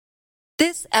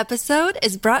This episode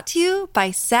is brought to you by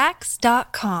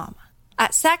Sax.com.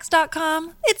 At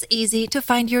Sax.com, it's easy to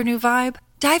find your new vibe.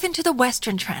 Dive into the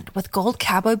Western trend with gold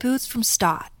cowboy boots from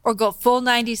Stott, or go full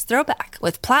 90s throwback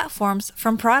with platforms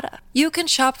from Prada. You can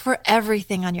shop for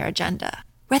everything on your agenda,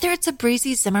 whether it's a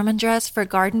breezy Zimmermann dress for a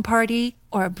garden party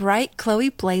or a bright Chloe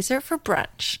blazer for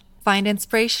brunch. Find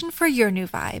inspiration for your new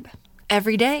vibe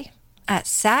every day at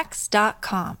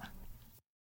Sax.com.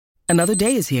 Another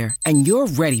day is here, and you're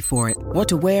ready for it. What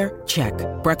to wear? Check.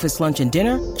 Breakfast, lunch, and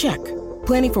dinner? Check.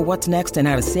 Planning for what's next and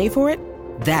how to save for it?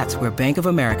 That's where Bank of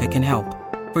America can help.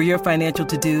 For your financial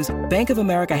to-dos, Bank of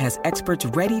America has experts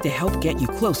ready to help get you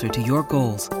closer to your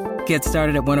goals. Get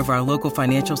started at one of our local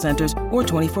financial centers or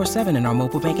 24/7 in our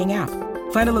mobile banking app.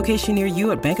 Find a location near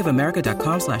you at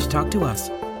bankofamerica.com/talktous.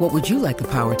 What would you like the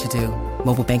power to do?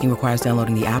 Mobile banking requires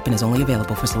downloading the app and is only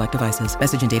available for select devices.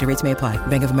 Message and data rates may apply.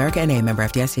 Bank of America N.A., member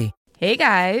FDIC. Hey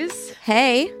guys.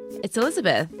 Hey. It's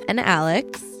Elizabeth. And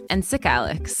Alex. And Sick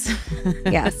Alex.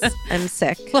 Yes, I'm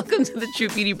sick. Welcome to the True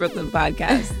Beauty Brooklyn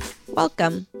podcast.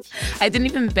 Welcome. I didn't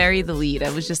even bury the lead. I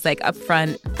was just like up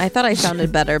front. I thought I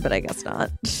sounded better, but I guess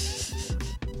not.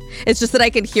 It's just that I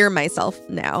can hear myself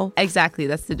now. Exactly.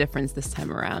 That's the difference this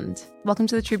time around. Welcome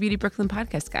to the True Beauty Brooklyn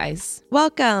podcast, guys.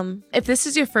 Welcome. If this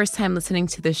is your first time listening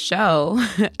to the show,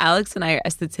 Alex and I are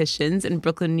estheticians in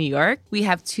Brooklyn, New York. We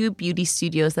have 2 beauty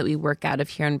studios that we work out of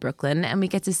here in Brooklyn, and we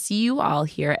get to see you all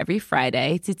here every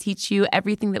Friday to teach you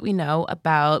everything that we know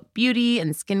about beauty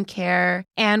and skincare,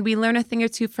 and we learn a thing or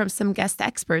two from some guest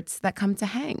experts that come to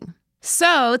hang.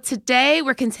 So today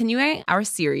we're continuing our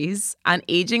series on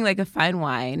aging like a fine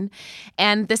wine,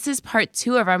 and this is part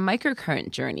 2 of our microcurrent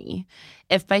journey.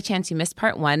 If by chance you missed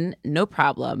part 1, no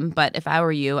problem, but if I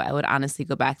were you, I would honestly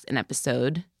go back an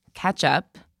episode, catch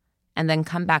up, and then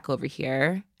come back over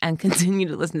here and continue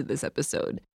to listen to this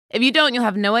episode. If you don't, you'll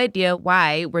have no idea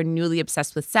why we're newly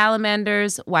obsessed with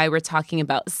salamanders, why we're talking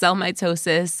about cell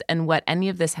mitosis, and what any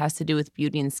of this has to do with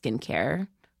beauty and skincare,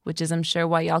 which is, I'm sure,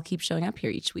 why y'all keep showing up here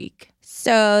each week.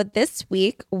 So this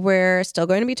week, we're still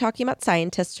going to be talking about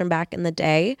scientists from back in the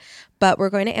day, but we're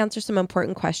going to answer some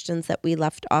important questions that we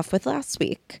left off with last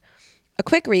week. A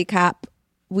quick recap.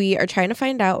 We are trying to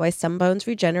find out why some bones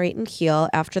regenerate and heal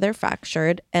after they're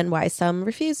fractured and why some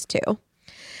refuse to.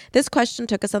 This question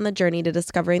took us on the journey to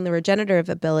discovering the regenerative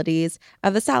abilities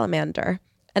of the salamander.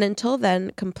 And until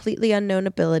then, completely unknown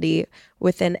ability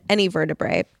within any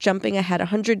vertebrae, jumping ahead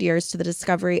 100 years to the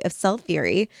discovery of cell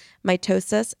theory,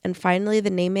 mitosis, and finally the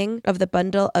naming of the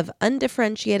bundle of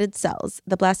undifferentiated cells,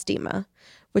 the blastema,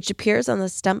 which appears on the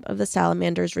stump of the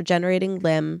salamander's regenerating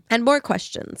limb, and more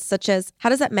questions, such as how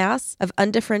does that mass of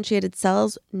undifferentiated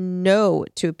cells know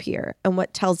to appear, and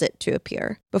what tells it to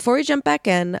appear? Before we jump back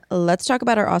in, let's talk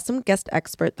about our awesome guest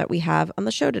expert that we have on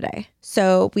the show today.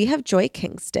 So we have Joy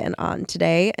Kingston on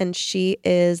today, and she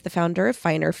is the founder of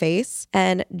Finer Face.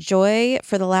 And Joy,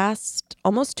 for the last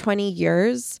almost 20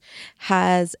 years,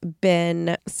 has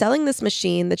been selling this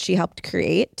machine that she helped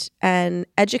create and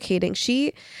educating.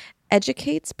 She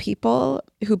educates people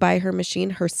who buy her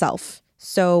machine herself.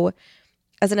 So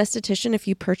as an esthetician, if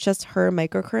you purchase her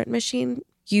microcurrent machine,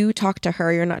 you talk to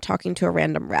her. You're not talking to a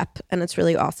random rep. And it's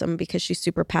really awesome because she's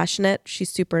super passionate. She's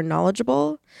super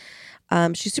knowledgeable.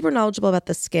 She's super knowledgeable about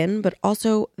the skin, but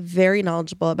also very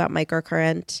knowledgeable about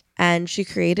microcurrent. And she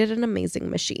created an amazing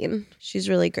machine. She's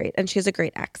really great. And she has a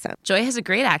great accent. Joy has a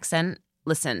great accent.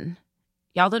 Listen,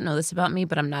 y'all don't know this about me,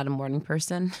 but I'm not a morning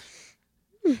person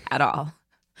at all.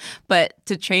 But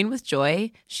to train with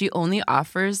Joy, she only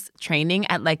offers training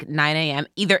at like 9 a.m.,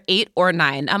 either 8 or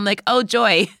 9. I'm like, oh,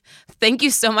 Joy, thank you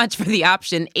so much for the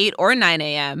option, 8 or 9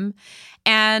 a.m.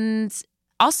 And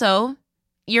also,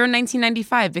 you're in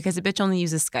 1995 because a bitch only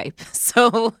uses Skype.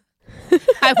 So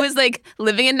I was like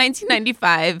living in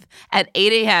 1995 at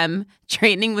 8 a.m.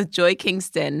 training with Joy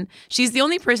Kingston. She's the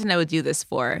only person I would do this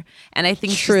for. And I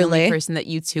think she's the only person that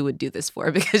you two would do this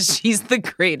for because she's the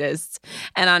greatest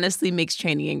and honestly makes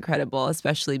training incredible,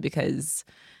 especially because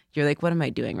you're like, what am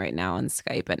I doing right now on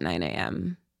Skype at 9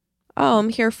 a.m.? Oh, I'm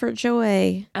here for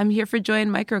Joy. I'm here for Joy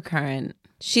and microcurrent.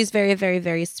 She's very, very,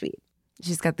 very sweet.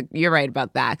 She's got you're right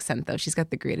about the accent, though. She's got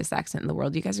the greatest accent in the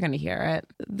world. You guys are going to hear it.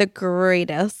 The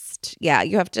greatest. Yeah,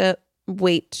 you have to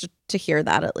wait to hear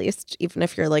that at least, even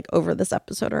if you're like over this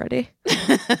episode already.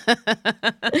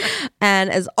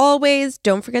 And as always,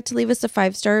 don't forget to leave us a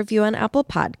 5-star review on Apple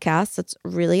Podcasts. That's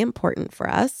really important for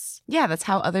us. Yeah, that's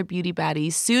how other beauty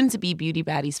baddies, soon to be beauty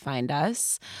baddies, find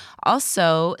us.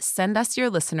 Also, send us your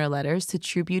listener letters to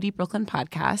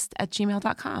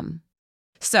truebeautybrooklynpodcast@gmail.com.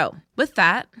 So with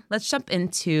that, let's jump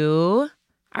into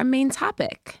our main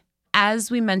topic.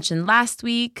 as we mentioned last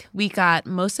week, we got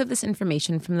most of this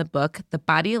information from the book The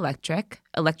Body Electric,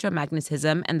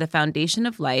 Electromagnetism and the Foundation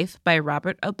of Life by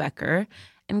Robert O. Becker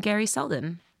and Gary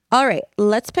Selden. All right,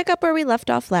 let's pick up where we left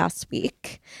off last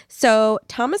week. So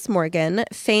Thomas Morgan,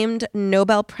 famed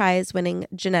Nobel Prize-winning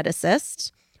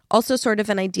geneticist, also sort of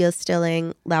an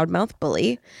idea-stealing loudmouth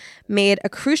bully, made a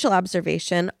crucial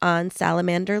observation on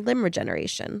salamander limb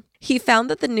regeneration. He found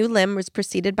that the new limb was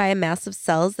preceded by a mass of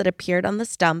cells that appeared on the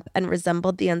stump and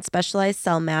resembled the unspecialized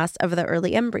cell mass of the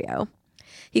early embryo.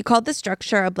 He called the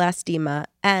structure a blastema,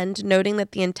 and noting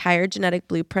that the entire genetic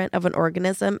blueprint of an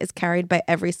organism is carried by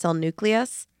every cell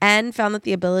nucleus, and found that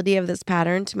the ability of this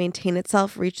pattern to maintain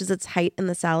itself reaches its height in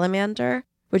the salamander,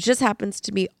 which just happens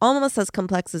to be almost as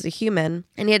complex as a human,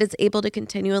 and yet is able to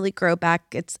continually grow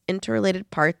back its interrelated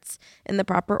parts in the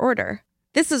proper order.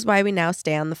 This is why we now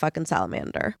stay on the fucking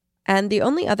salamander. And the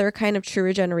only other kind of true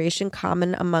regeneration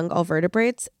common among all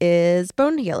vertebrates is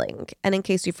bone healing. And in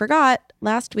case you forgot,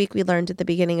 last week we learned at the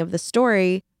beginning of the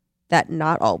story that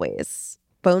not always.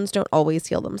 Bones don't always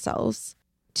heal themselves.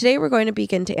 Today we're going to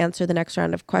begin to answer the next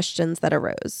round of questions that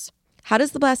arose. How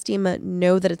does the blastema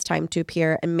know that it's time to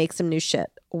appear and make some new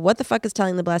shit? What the fuck is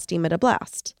telling the blastema to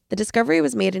blast? The discovery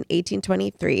was made in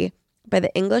 1823 by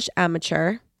the English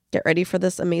amateur, get ready for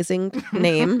this amazing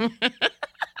name,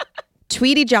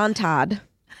 Tweedy John Todd.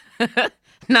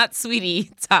 Not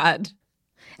Sweetie Todd.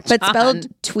 But spelled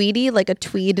Tweedy like a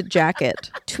tweed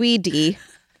jacket. Tweedy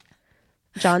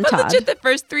John Todd. Legit, the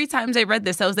first 3 times I read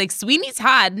this, I was like, Sweeney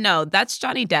Todd? No, that's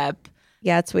Johnny Depp.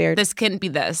 Yeah, it's weird. This couldn't be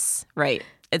this. Right.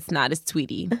 It's not. It's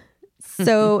Tweety.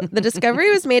 So the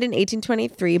discovery was made in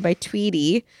 1823 by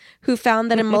Tweedy, who found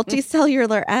that in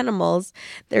multicellular animals,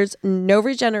 there's no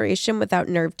regeneration without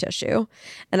nerve tissue.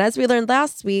 And as we learned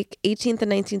last week, 18th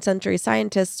and 19th century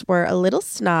scientists were a little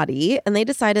snotty, and they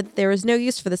decided that there was no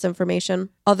use for this information,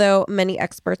 although many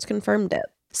experts confirmed it.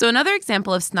 So another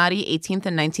example of snotty 18th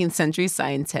and 19th century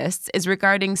scientists is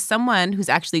regarding someone who's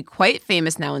actually quite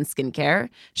famous now in skincare.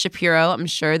 Shapiro, I'm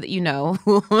sure that you know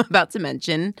who I'm about to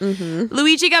mention.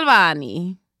 Luigi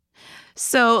Galvani.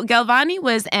 So Galvani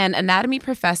was an anatomy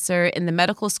professor in the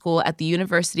medical school at the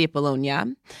University of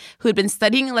Bologna who had been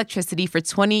studying electricity for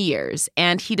 20 years,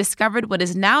 and he discovered what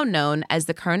is now known as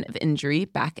the current of injury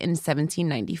back in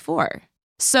 1794.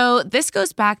 So this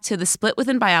goes back to the split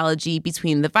within biology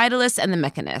between the vitalists and the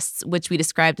mechanists, which we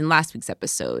described in last week's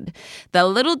episode. The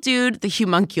little dude, the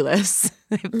homunculus,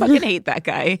 I fucking hate that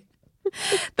guy,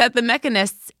 that the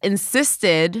mechanists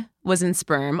insisted was in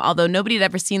sperm, although nobody had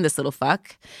ever seen this little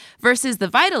fuck, versus the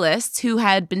vitalists who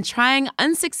had been trying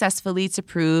unsuccessfully to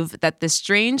prove that this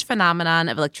strange phenomenon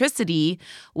of electricity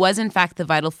was in fact the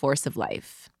vital force of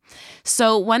life.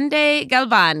 So one day,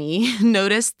 Galvani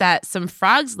noticed that some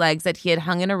frogs' legs that he had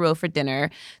hung in a row for dinner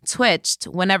twitched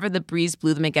whenever the breeze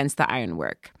blew them against the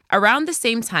ironwork. Around the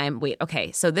same time,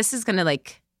 so this is going to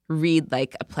read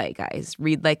like a play, guys.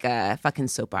 Read like a fucking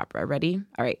soap opera. Ready?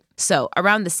 All right. So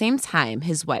around the same time,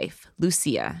 his wife,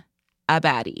 Lucia, a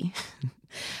baddie,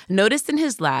 noticed in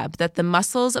his lab that the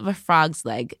muscles of a frog's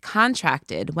leg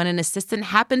contracted when an assistant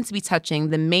happened to be touching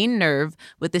the main nerve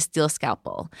with a steel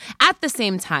scalpel. At the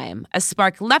same time, a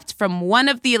spark leapt from one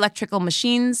of the electrical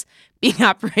machines being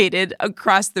operated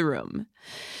across the room.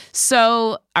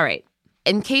 So, all right.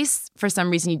 In case for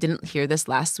some reason you didn't hear this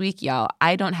last week, y'all,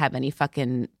 I don't have any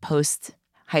fucking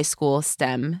post-high school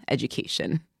STEM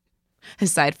education.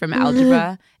 Aside from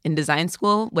algebra in design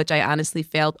school, which I honestly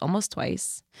failed almost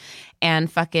twice,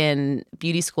 and fucking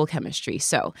beauty school chemistry.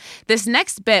 So this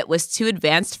next bit was too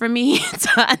advanced for me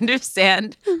to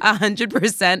understand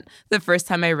 100% the first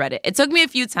time I read it. It took me a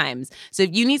few times. So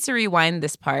if you need to rewind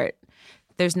this part,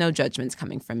 there's no judgments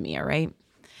coming from me, all right?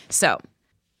 So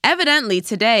evidently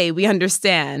today we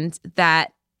understand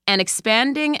that an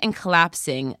expanding and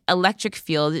collapsing electric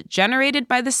field generated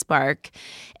by the spark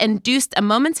induced a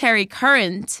momentary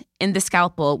current in the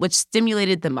scalpel, which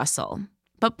stimulated the muscle.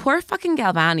 But poor fucking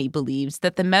Galvani believes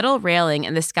that the metal railing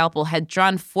and the scalpel had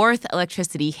drawn forth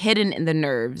electricity hidden in the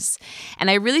nerves. And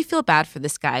I really feel bad for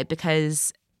this guy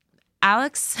because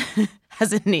Alex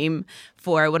has a name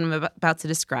for what I'm about to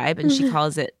describe, and she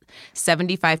calls it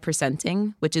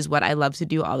 75%ing, which is what I love to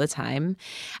do all the time.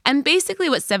 And basically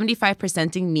what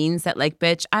 75%ing means that, like,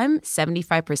 bitch, I'm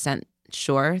 75%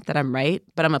 sure that I'm right,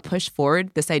 but I'm going to push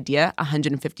forward this idea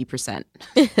 150%.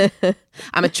 I'm going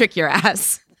to trick your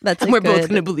ass. And we're both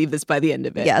going to believe this by the end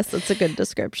of it. Yes, that's a good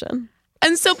description.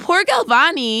 And so poor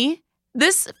Galvani,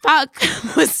 this fuck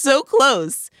was so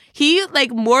close. He,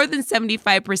 like, more than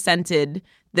 75%ed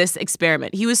this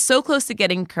experiment. He was so close to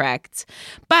getting correct.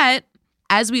 But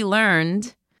as we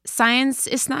learned, science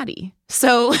is snotty.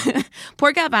 So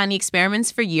poor Galvani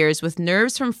experiments for years with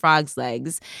nerves from frogs'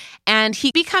 legs, and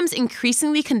he becomes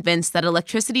increasingly convinced that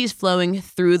electricity is flowing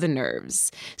through the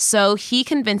nerves. So he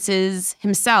convinces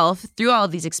himself through all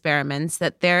of these experiments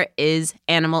that there is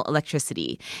animal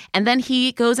electricity. And then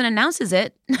he goes and announces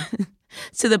it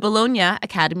to the Bologna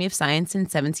Academy of Science in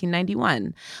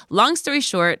 1791. Long story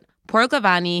short, poor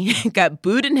Galvani got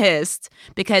booed and hissed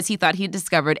because he thought he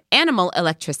discovered animal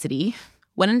electricity,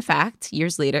 when in fact,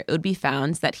 years later, it would be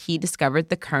found that he discovered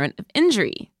the current of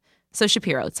injury. So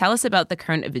Shapiro, tell us about the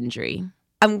current of injury.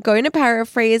 I'm going to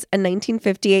paraphrase a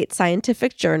 1958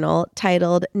 scientific journal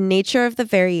titled Nature of the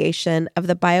Variation of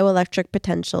the Bioelectric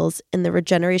Potentials in the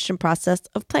Regeneration Process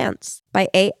of Plants by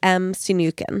A.M.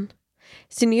 Synukin.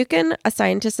 Synukin, a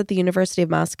scientist at the University of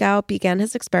Moscow, began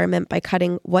his experiment by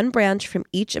cutting one branch from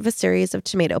each of a series of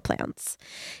tomato plants.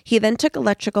 He then took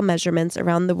electrical measurements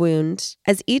around the wound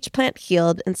as each plant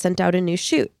healed and sent out a new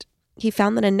shoot. He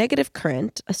found that a negative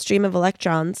current, a stream of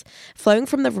electrons, flowing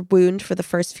from the wound for the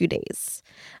first few days.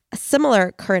 A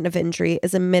similar current of injury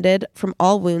is emitted from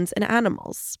all wounds in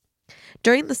animals.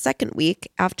 During the second week,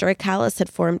 after a callus had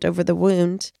formed over the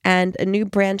wound and a new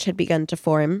branch had begun to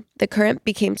form, the current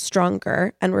became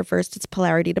stronger and reversed its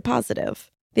polarity to positive.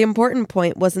 The important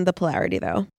point wasn't the polarity,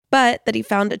 though, but that he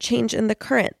found a change in the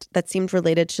current that seemed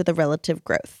related to the relative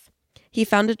growth. He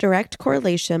found a direct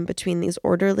correlation between these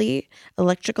orderly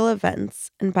electrical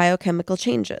events and biochemical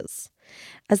changes.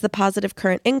 As the positive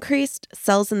current increased,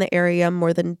 cells in the area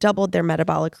more than doubled their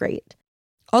metabolic rate,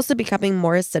 also becoming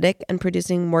more acidic and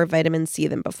producing more vitamin C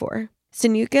than before.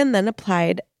 Synukin then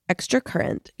applied extra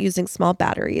current using small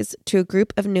batteries to a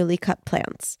group of newly cut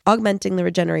plants, augmenting the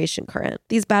regeneration current.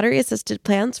 These battery-assisted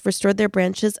plants restored their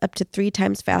branches up to 3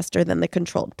 times faster than the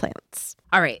controlled plants.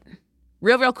 All right.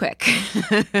 Real quick.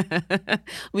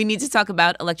 We need to talk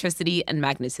about electricity and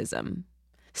magnetism.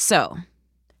 So,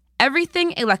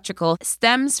 everything electrical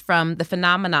stems from the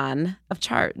phenomenon of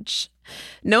charge.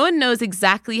 No one knows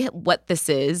exactly what this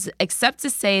is, except to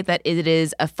say that it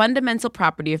is a fundamental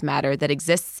property of matter that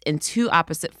exists in 2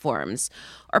 opposite forms,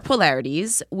 or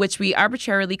polarities, which we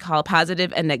arbitrarily call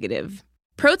positive and negative.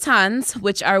 Protons,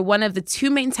 which are one of the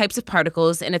 2 main types of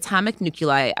particles in atomic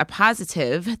nuclei, are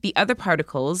positive. The other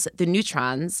particles, the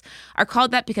neutrons, are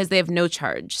called that because they have no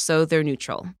charge, so they're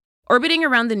neutral. Orbiting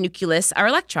around the nucleus are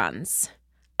electrons.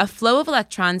 A flow of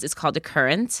electrons is called a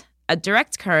current. A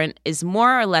direct current is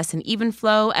more or less an even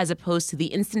flow as opposed to the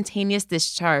instantaneous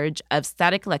discharge of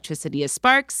static electricity as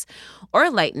sparks or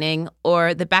lightning,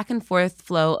 or the back and forth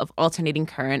flow of alternating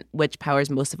current, which powers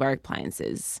most of our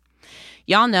appliances.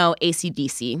 Y'all know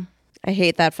AC/DC. I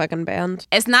hate that fucking band.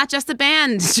 It's not just a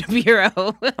band,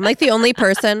 Shapiro. I'm like the only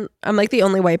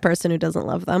white person who doesn't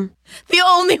love them. The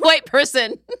only white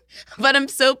person. But I'm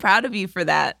so proud of you for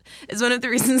that. It's one of the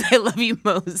reasons I love you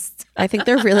most. I think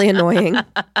they're really annoying.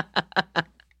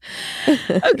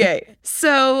 Okay,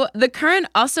 so the current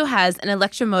also has an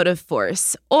electromotive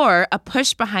force, or a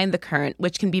push behind the current,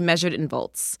 which can be measured in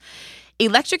volts.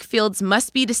 Electric fields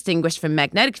must be distinguished from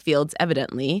magnetic fields,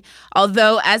 evidently,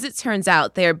 although, as it turns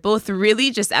out, they are both really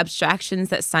just abstractions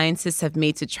that scientists have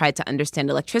made to try to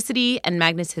understand electricity and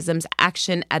magnetism's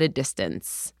action at a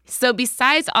distance. So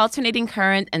besides alternating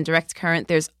current and direct current,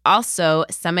 there's also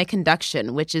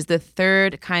semiconduction, which is the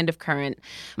third kind of current.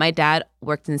 My dad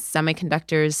worked in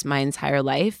semiconductors my entire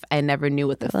life. I never knew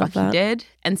what the fuck he did.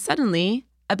 And suddenly,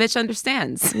 a bitch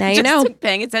understands. Now you know. Just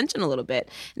paying attention a little bit.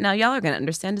 Now y'all are going to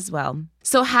understand as well.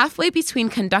 So halfway between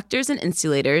conductors and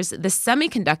insulators, the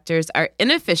semiconductors are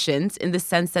inefficient in the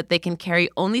sense that they can carry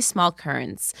only small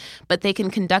currents, but they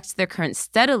can conduct their current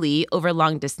steadily over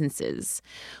long distances.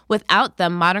 Without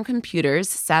them, modern computers,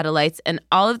 satellites, and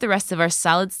all of the rest of our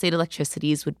solid-state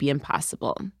electricities would be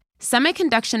impossible.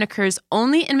 Semiconduction occurs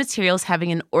only in materials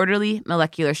having an orderly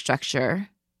molecular structure,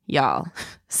 y'all,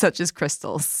 such as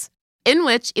crystals, in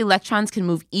which electrons can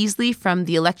move easily from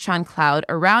the electron cloud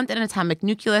around an atomic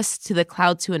nucleus to the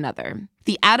cloud to another.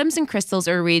 The atoms in crystals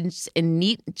are arranged in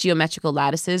neat geometrical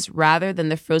lattices rather than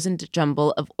the frozen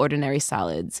jumble of ordinary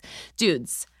solids.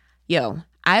 Dudes, yo,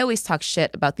 I always talk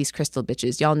shit about these crystal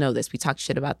bitches. Y'all know this. We talk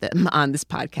shit about them on this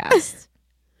podcast.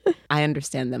 I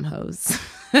understand them hoes.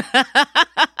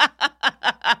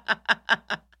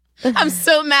 I'm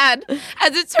so mad.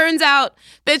 As it turns out,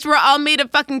 bitch, we're all made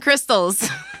of fucking crystals.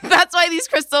 That's why these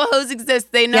crystal hoes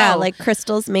exist. They know. Yeah, like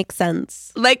crystals make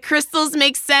sense. Like crystals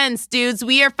make sense, dudes.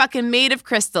 We are fucking made of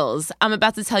crystals. I'm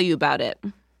about to tell you about it.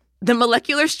 The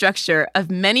molecular structure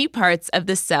of many parts of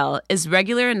the cell is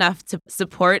regular enough to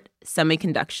support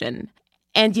semiconduction.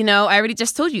 And, I already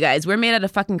just told you guys, we're made out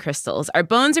of fucking crystals. Our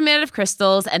bones are made out of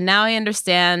crystals, and now I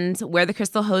understand where the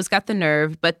crystal hose got the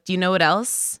nerve. But do you know what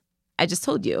else? I just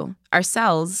told you. Our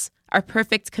cells are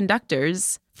perfect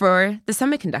conductors for the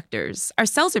semiconductors. Our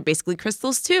cells are basically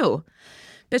crystals, too.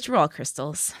 Bitch, we're all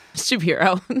crystals.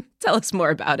 Shapiro, tell us more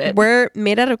about it. We're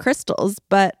made out of crystals,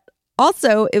 but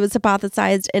also it was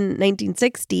hypothesized in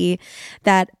 1960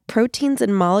 that proteins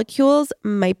and molecules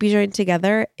might be joined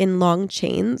together in long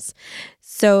chains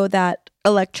so that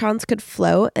electrons could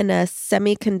flow in a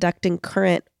semiconducting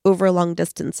current over long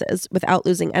distances without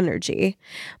losing energy,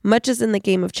 much as in the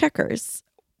game of checkers.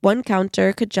 One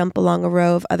counter could jump along a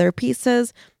row of other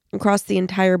pieces across the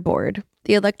entire board.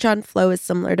 The electron flow is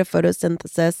similar to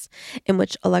photosynthesis, in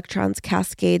which electrons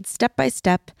cascade step by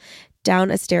step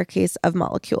down a staircase of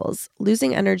molecules,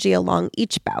 losing energy along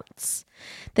each bounce.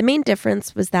 The main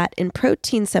difference was that in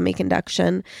protein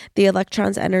semiconduction, the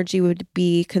electron's energy would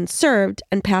be conserved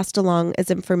and passed along as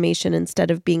information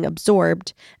instead of being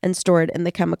absorbed and stored in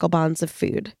the chemical bonds of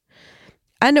food.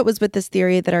 And it was with this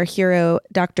theory that our hero,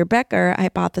 Dr. Becker,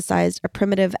 hypothesized a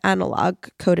primitive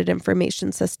analog-coded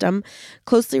information system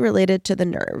closely related to the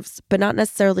nerves, but not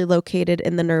necessarily located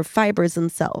in the nerve fibers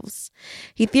themselves.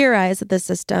 He theorized that the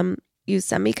system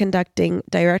used semiconducting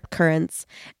direct currents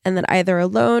and that either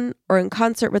alone or in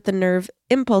concert with the nerve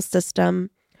impulse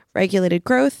system regulated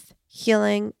growth,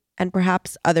 healing, and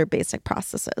perhaps other basic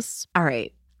processes. All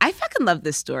right. I fucking love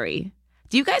this story.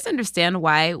 Do you guys understand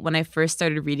why when I first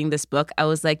started reading this book, I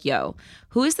was like, yo,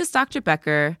 who is this Dr.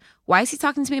 Becker? Why is he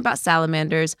talking to me about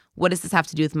salamanders? What does this have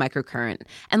to do with microcurrent?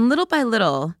 And little by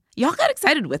little, y'all got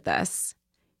excited with us.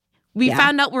 We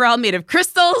found out we're all made of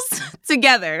crystals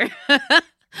together.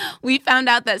 We found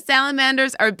out that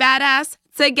salamanders are badass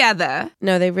together.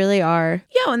 No, they really are.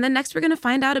 Yo, and then next we're going to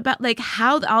find out about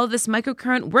how all of this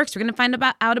microcurrent works. We're going to find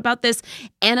out about this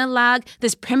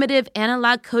primitive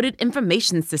analog coded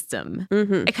information system.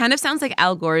 Mm-hmm. It kind of sounds like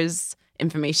Al Gore's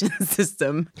information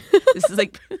system. This is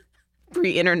like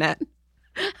pre-internet.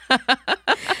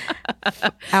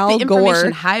 Al the Gore.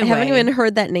 Information Highway. I haven't even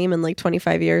heard that name in like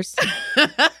 25 years.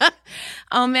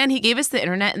 Oh, man, he gave us the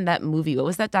internet in that movie. What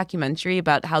was that documentary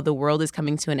about how the world is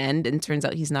coming to an end and turns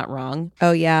out he's not wrong?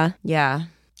 Oh, yeah. Yeah.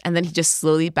 And then he just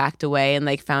slowly backed away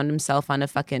and found himself on a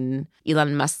fucking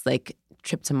Elon Musk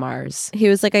trip to Mars. He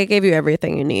was like, I gave you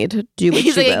everything you need. Do what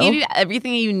He's you like, will. I gave you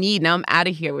everything you need. Now I'm out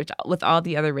of here with all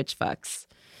the other rich fucks.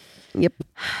 Yep.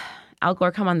 Al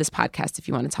Gore, come on this podcast if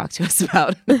you want to talk to us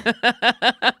about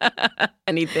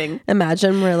anything.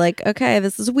 Imagine we're like, okay,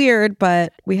 this is weird,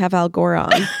 but we have Al Gore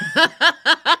on.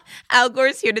 Al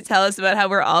Gore's here to tell us about how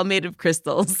we're all made of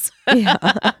crystals. Yeah.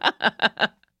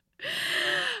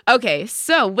 Okay,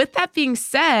 so with that being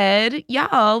said,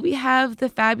 y'all, we have the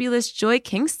fabulous Joy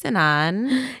Kingston on.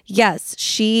 Yes,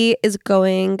 she is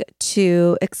going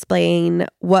to explain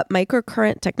what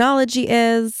microcurrent technology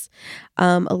is,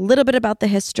 a little bit about the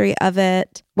history of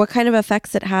it, what kind of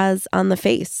effects it has on the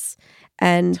face.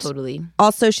 And totally.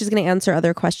 Also, she's going to answer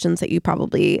other questions that you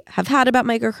probably have had about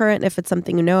microcurrent if it's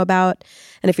something you know about.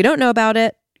 And if you don't know about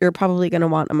it, you're probably going to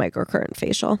want a microcurrent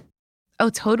facial. Oh,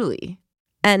 totally.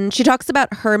 And she talks about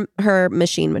her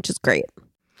machine, which is great.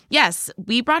 Yes,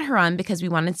 we brought her on because we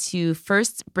wanted to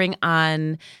first bring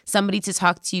on somebody to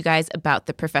talk to you guys about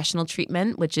the professional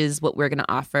treatment, which is what we're going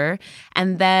to offer.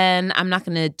 And then I'm not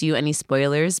going to do any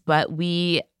spoilers, but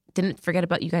we didn't forget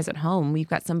about you guys at home. We've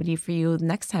got somebody for you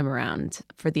next time around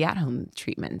for the at-home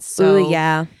treatments. So ooh,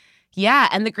 yeah. Yeah,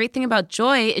 and the great thing about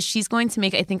Joy is she's going to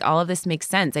make, I think, all of this make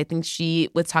sense. I think she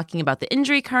was talking about the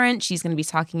injury current. She's going to be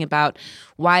talking about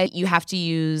why you have to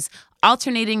use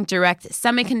alternating direct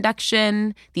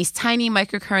semiconduction, these tiny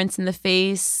microcurrents in the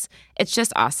face. It's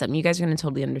just awesome. You guys are going to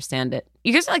totally understand it.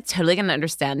 You guys are totally going to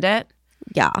understand it.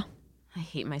 Yeah. I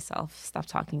hate myself. Stop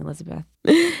talking, Elizabeth.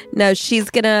 No, she's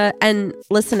gonna, and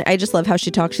listen, I just love how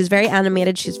she talks. She's very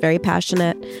animated. She's very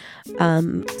passionate.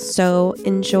 So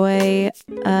enjoy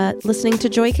listening to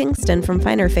Joy Kingston from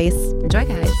Finer Face. Enjoy,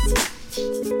 guys.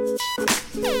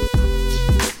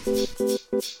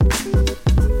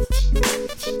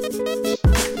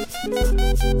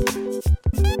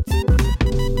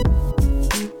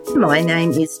 My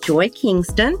name is Joy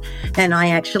Kingston, and I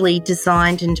actually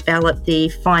designed and developed the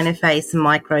Finer Face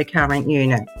microcurrent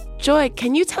unit. Joy,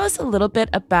 can you tell us a little bit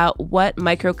about what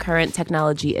microcurrent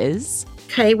technology is?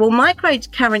 Okay, well,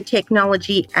 microcurrent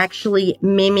technology actually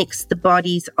mimics the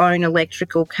body's own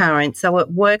electrical current, so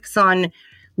it works on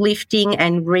lifting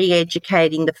and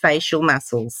re-educating the facial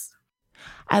muscles.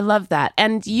 I love that.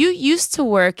 And you used to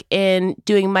work in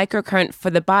doing microcurrent for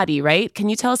the body, right? Can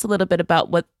you tell us a little bit about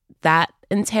what that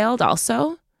entailed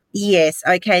also? Yes,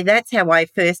 okay, that's how I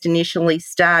first initially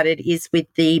started, is with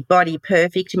the Body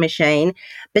Perfect machine,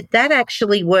 but that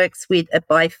actually works with a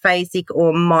biphasic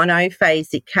or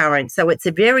monophasic current. So it's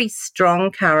a very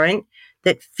strong current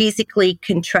that physically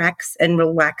contracts and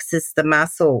relaxes the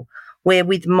muscle, where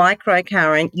with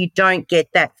microcurrent, you don't get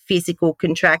that physical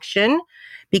contraction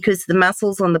because the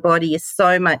muscles on the body are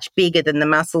so much bigger than the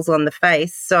muscles on the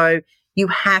face. So you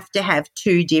have to have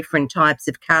two different types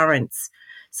of currents.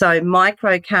 So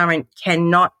microcurrent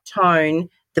cannot tone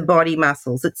the body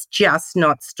muscles. It's just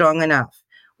not strong enough.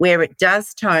 Where it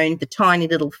does tone the tiny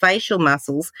little facial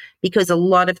muscles, because a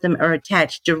lot of them are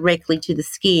attached directly to the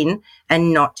skin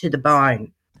and not to the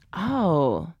bone.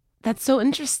 Oh, that's so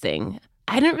interesting.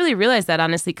 I didn't really realize that,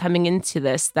 honestly, coming into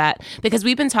this, that because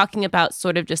we've been talking about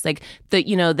sort of just like the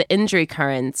injury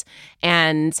current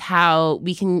and how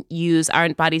we can use our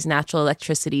body's natural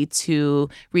electricity to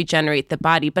regenerate the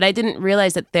body. But I didn't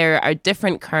realize that there are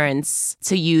different currents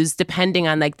to use depending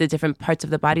on like the different parts of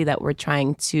the body that we're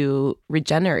trying to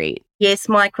regenerate. Yes,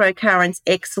 microcurrent's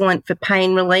excellent for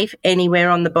pain relief anywhere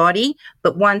on the body,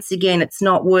 but once again, it's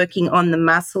not working on the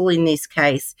muscle in this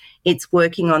case. It's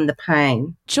working on the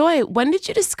pain. Joy, when did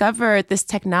you discover this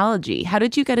technology? How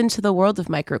did you get into the world of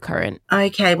microcurrent?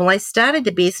 Okay, well, I started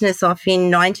the business off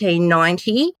in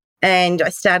 1990, and I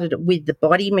started with the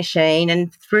body machine,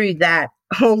 and through that,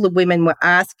 all the women were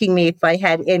asking me if I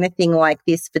had anything like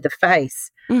this for the face.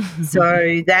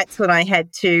 So that's when I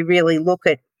had to really look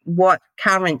at what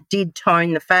current did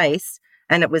tone the face,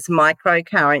 and it was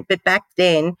microcurrent. But back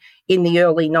then, in the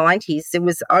early 90s, there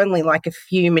was only like a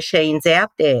few machines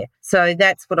out there. So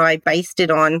that's what I based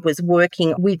it on, was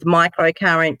working with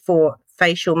microcurrent for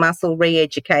facial muscle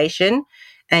re-education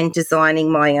and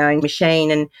designing my own machine.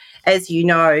 And as you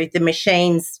know, the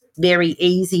machine's very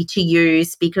easy to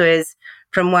use because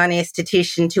from one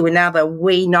esthetician to another,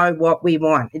 we know what we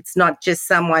want. It's not just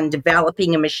someone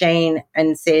developing a machine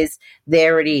and says,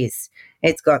 there it is.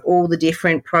 It's got all the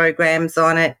different programs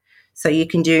on it. So you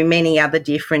can do many other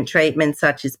different treatments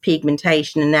such as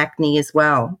pigmentation and acne as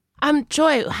well.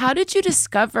 Joy, how did you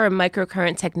discover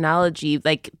microcurrent technology?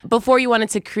 Like before you wanted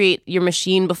to create your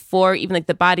machine, before even like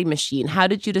the body machine, how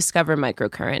did you discover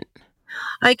microcurrent?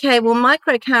 Okay, well,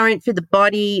 microcurrent for the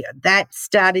body, that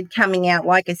started coming out,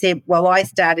 like I said, well, I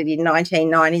started in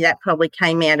 1990. That probably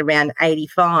came out around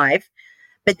 85.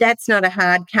 But that's not a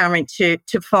hard current to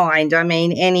find. I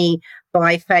mean, any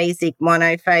biphasic,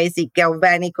 monophasic,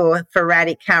 galvanic or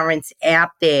faradic currents out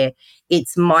there,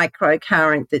 it's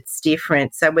microcurrent that's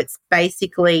different. So it's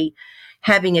basically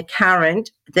having a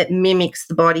current that mimics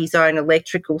the body's own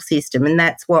electrical system, and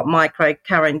that's what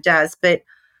microcurrent does. But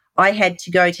I had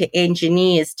to go to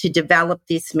engineers to develop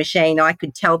this machine. I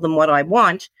could tell them what I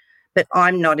want, but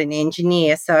I'm not an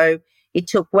engineer. So it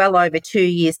took well over 2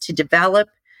 years to develop.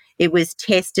 It was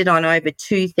tested on over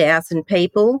 2,000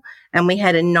 people, and we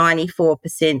had a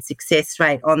 94% success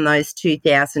rate on those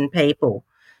 2,000 people.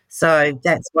 So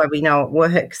that's why we know it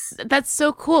works. That's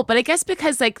so cool. But I guess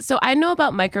because so I know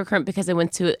about microcurrent because I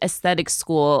went to aesthetic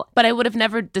school, but I would have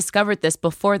never discovered this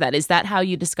before that. Is that how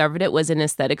you discovered it, was in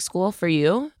aesthetic school for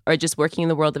you, or just working in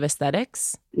the world of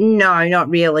aesthetics? No, not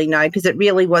really, no, because it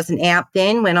really wasn't out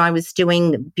then when I was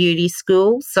doing beauty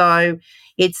school. So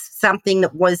it's something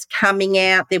that was coming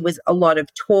out. There was a lot of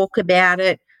talk about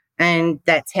it. And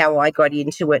that's how I got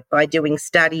into it, by doing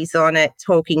studies on it,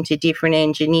 talking to different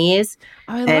engineers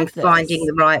and finding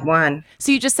the right one.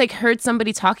 So you just heard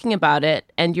somebody talking about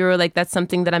it and you were like, that's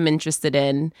something that I'm interested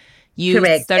in. You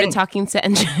Correct. Started talking to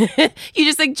engineers.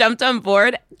 You just jumped on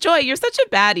board. Joy, you're such a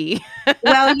baddie.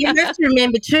 Well, you have to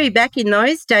remember too, back in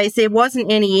those days, there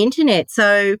wasn't any internet.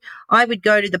 So I would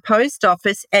go to the post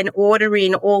office and order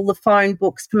in all the phone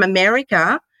books from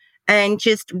America and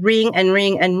just ring and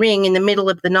ring and ring in the middle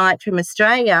of the night from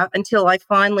Australia until I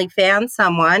finally found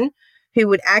someone who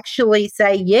would actually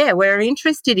say, yeah, we're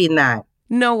interested in that.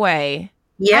 No way.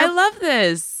 Yeah. I love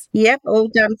this. Yep, all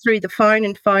done through the phone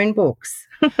and phone books.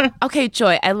 Okay,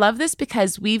 Joy, I love this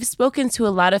because we've spoken to a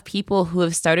lot of people who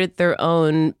have started their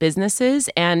own businesses.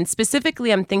 And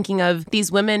specifically, I'm thinking of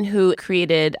these women who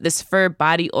created this fur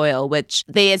body oil, which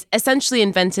they essentially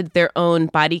invented their own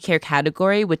body care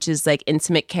category, which is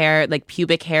intimate care,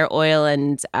 pubic hair oil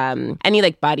and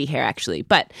any body hair, actually.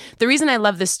 But the reason I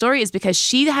love this story is because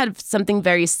she had something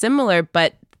very similar,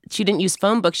 but she didn't use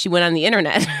phone books. She went on the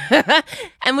internet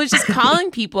and was just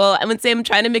calling people and would say, I'm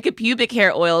trying to make a pubic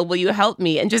hair oil. Will you help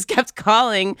me? And just kept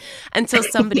calling until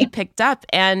somebody picked up.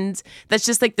 And that's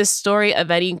just the story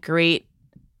of any great,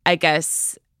 I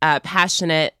guess,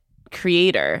 passionate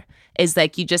creator. is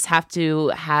like you just have to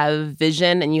have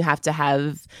vision and you have to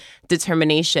have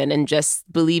determination and just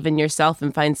believe in yourself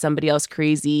and find somebody else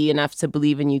crazy enough to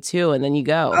believe in you too, and then you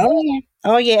go.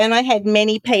 Oh yeah, and I had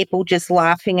many people just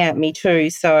laughing at me too.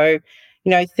 So,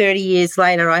 30 years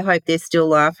later, I hope they're still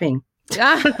laughing.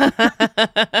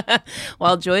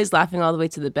 Well, Joy's laughing all the way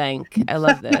to the bank. I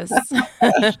love this.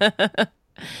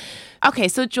 Okay,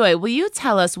 so Joy, will you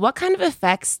tell us what kind of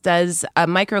effects does a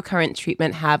microcurrent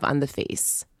treatment have on the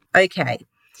face? Okay.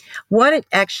 What it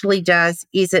actually does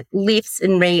is it lifts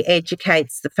and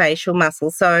re-educates the facial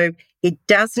muscles. So it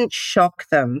doesn't shock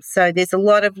them. So there's a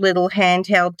lot of little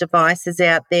handheld devices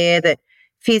out there that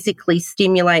physically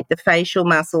stimulate the facial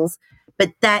muscles,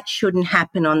 but that shouldn't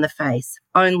happen on the face,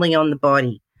 only on the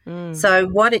body. So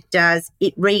what it does,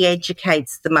 it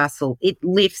re-educates the muscle, it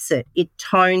lifts it, it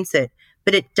tones it,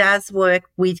 but it does work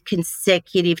with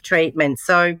consecutive treatment.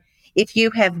 So if you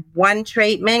have one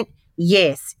treatment,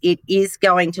 yes, it is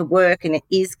going to work and it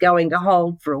is going to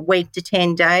hold for a week to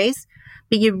 10 days,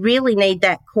 but you really need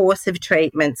that course of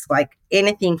treatments, like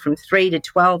anything from 3 to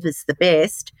 12 is the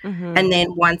best, and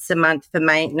then once a month for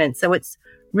maintenance. So it's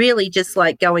really just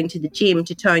like going to the gym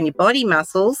to tone your body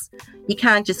muscles. You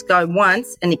can't just go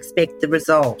once and expect the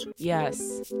result.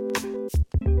 Yes.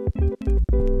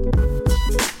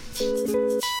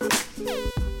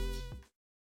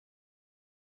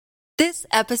 This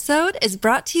episode is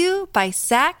brought to you by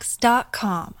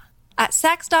Sax.com. At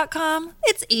Sax.com,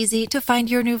 it's easy to find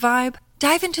your new vibe.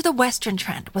 Dive into the Western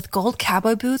trend with gold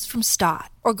cowboy boots from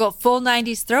Stott, or go full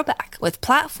 90s throwback with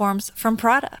platforms from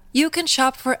Prada. You can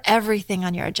shop for everything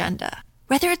on your agenda,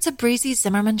 whether it's a breezy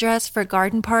Zimmermann dress for a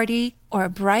garden party or a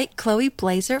bright Chloe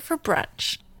blazer for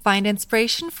brunch. Find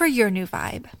inspiration for your new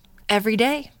vibe every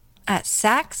day at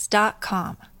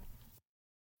Sax.com.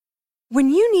 When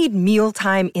you need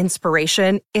mealtime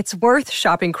inspiration, it's worth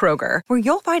shopping Kroger, where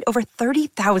you'll find over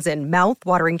 30,000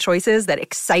 mouth-watering choices that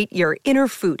excite your inner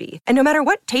foodie. And no matter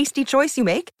what tasty choice you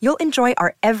make, you'll enjoy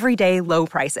our everyday low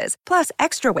prices, plus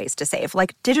extra ways to save,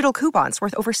 like digital coupons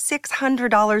worth over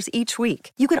 $600 each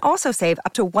week. You can also save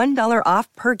up to $1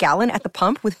 off per gallon at the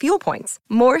pump with fuel points.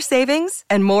 More savings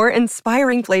and more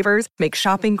inspiring flavors make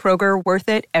shopping Kroger worth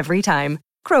it every time.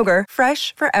 Kroger,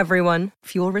 fresh for everyone.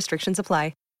 Fuel restrictions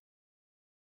apply.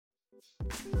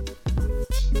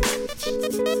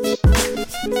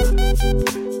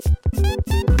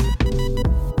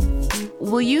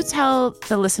 Will you tell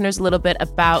the listeners a little bit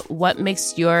about what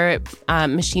makes your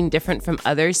machine different from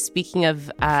others? Speaking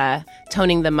of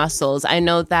toning the muscles, I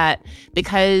know that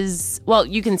because, well,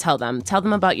 you can tell them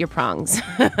about your prongs.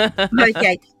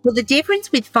 Okay. Well, the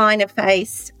difference with Finer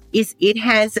Face is it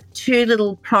has two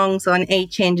little prongs on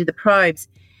each end of the probes.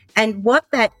 And what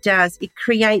that does, it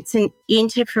creates an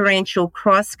interferential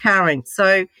cross current.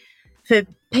 So for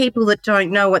people that don't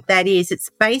know what that is, it's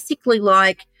basically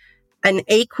like an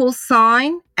equal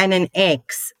sign and an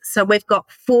X. So we've got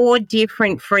 4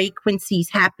 different frequencies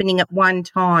happening at one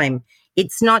time.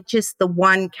 It's not just the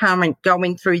one current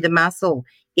going through the muscle.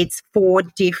 It's 4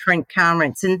 different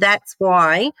currents. And that's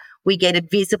why we get a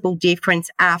visible difference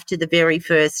after the very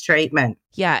first treatment.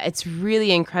 Yeah, it's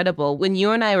really incredible. When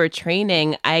you and I were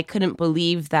training, I couldn't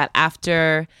believe that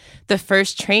after the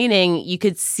first training, you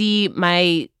could see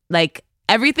my,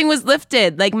 everything was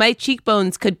lifted. Like my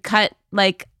cheekbones could cut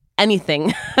like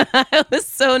anything. It was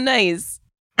so nice.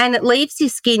 And it leaves your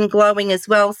skin glowing as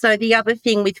well. So the other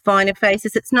thing with Finer Face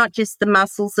is it's not just the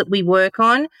muscles that we work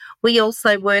on. We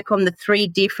also work on the 3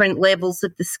 different levels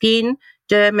of the skin,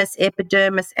 dermis,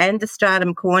 epidermis, and the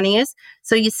stratum corneus.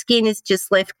 So your skin is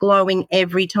just left glowing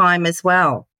every time as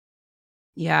well.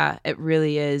 Yeah, it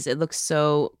really is. It looks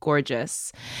so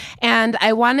gorgeous. And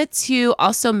I wanted to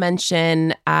also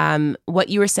mention what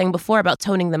you were saying before about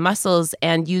toning the muscles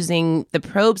and using the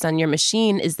probes on your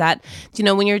machine is that,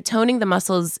 when you're toning the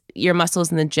muscles, your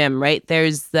muscles in the gym, right?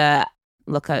 There's the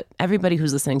everybody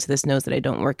who's listening to this knows that I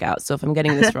don't work out. So if I'm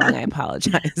getting this wrong, I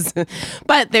apologize.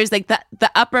 But there's like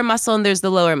the upper muscle and there's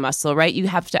the lower muscle, right? You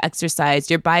have to exercise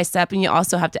your bicep and you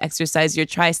also have to exercise your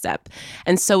tricep.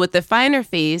 And so with the Finer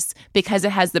Face, because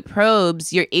it has the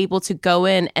probes, you're able to go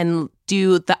in and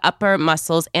do the upper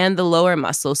muscles and the lower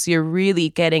muscles. So you're really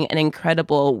getting an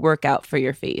incredible workout for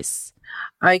your face.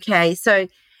 Okay, so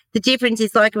the difference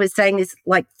is, like I was saying, there's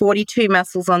like 42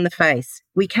 muscles on the face.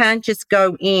 We can't just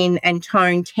go in and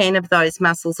tone 10 of those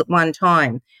muscles at one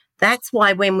time. That's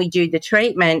why when we do the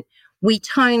treatment, we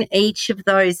tone each of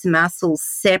those muscles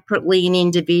separately and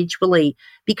individually,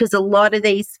 because a lot of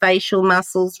these facial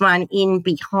muscles run in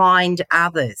behind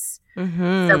others.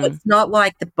 Mm-hmm. So it's not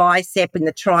like the bicep and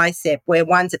the tricep where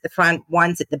one's at the front,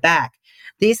 one's at the back.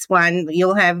 This one,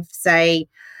 you'll have, say,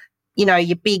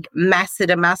 your big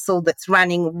masseter muscle that's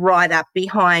running right up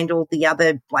behind all the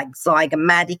other like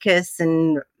zygomaticus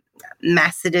and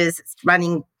masseters. It's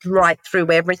running right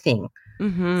through everything.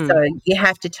 Mm-hmm. So you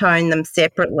have to tone them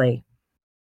separately.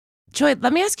 Joy,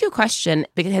 let me ask you a question,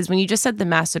 because when you just said the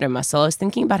masseter muscle, I was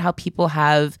thinking about how people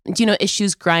have,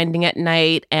 issues grinding at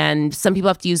night, and some people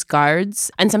have to use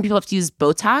guards, and some people have to use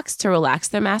Botox to relax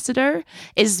their masseter.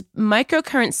 Is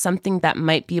microcurrent something that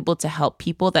might be able to help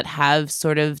people that have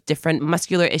sort of different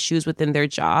muscular issues within their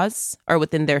jaws or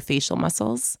within their facial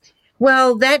muscles?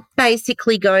 Well, that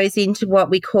basically goes into what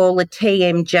we call a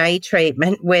TMJ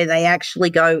treatment, where they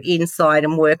actually go inside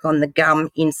and work on the gum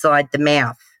inside the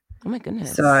mouth. Oh, my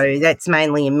goodness. So that's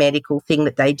mainly a medical thing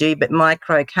that they do, but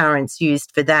microcurrent's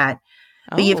used for that.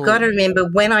 But you've got to remember,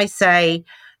 when I say,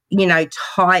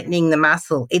 tightening the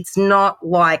muscle, it's not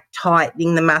like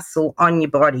tightening the muscle on your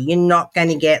body. You're not going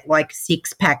to get like a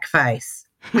six-pack face.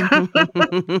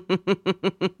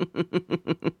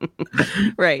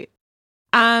 Right.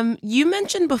 You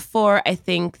mentioned before, I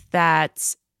think,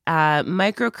 that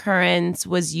microcurrent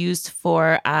was used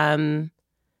for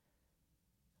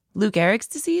Lou Gehrig's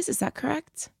disease. Is that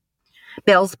correct?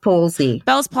 Bell's palsy.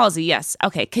 Bell's palsy, yes.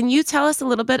 Okay. Can you tell us a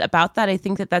little bit about that? I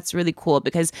think that that's really cool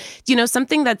because,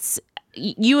 something that's,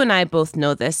 you and I both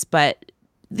know this, but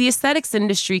the aesthetics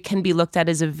industry can be looked at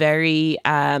as a very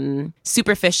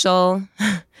superficial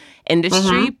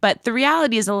industry. But the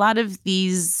reality is, a lot of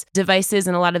these devices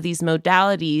and a lot of these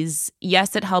modalities,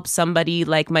 yes, it helps somebody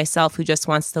like myself who just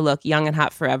wants to look young and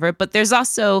hot forever. But there's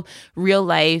also real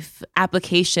life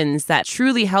applications that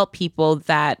truly help people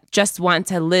that just want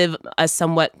to live a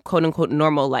somewhat quote unquote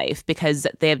normal life because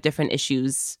they have different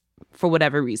issues for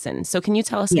whatever reason. So can you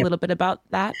tell us a little bit about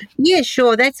that? Yeah,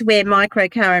 sure. That's where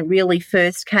microcurrent really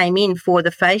first came in for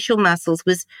the facial muscles,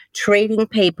 was treating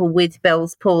people with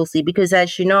Bell's palsy, because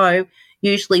as you know,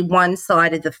 usually one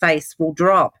side of the face will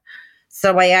drop.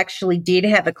 So I actually did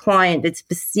have a client that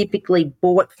specifically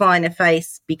bought Finer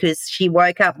Face because she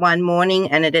woke up one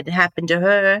morning and it had happened to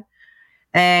her.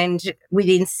 And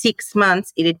within 6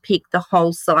 months, it had picked the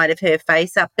whole side of her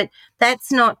face up. But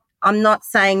I'm not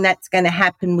saying that's going to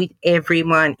happen with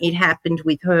everyone. It happened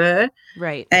with her.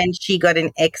 Right. And she got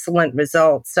an excellent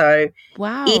result. So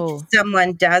if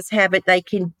someone does have it, they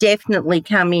can definitely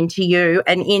come into you.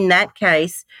 And in that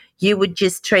case, you would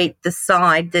just treat the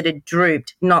side that had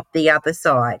drooped, not the other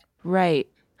side. Right.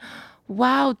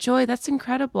 Wow, Joy, that's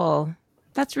incredible.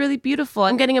 That's really beautiful.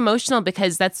 I'm getting emotional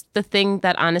because that's the thing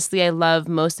that honestly I love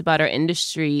most about our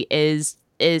industry is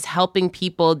helping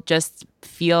people just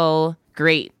feel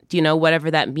great. Whatever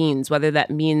that means, whether that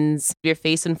means your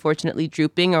face unfortunately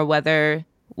drooping or whatever.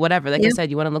 Like I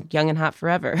said, you want to look young and hot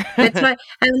forever. That's right.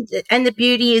 And the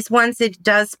beauty is, once it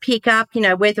does pick up,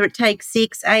 whether it takes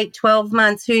 6, 8, 12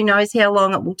 months, who knows how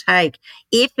long it will take.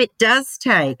 If it does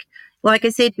take, like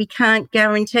I said, we can't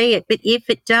guarantee it, but if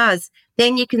it does,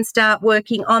 then you can start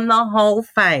working on the whole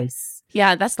face.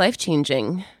 Yeah, that's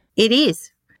life-changing. It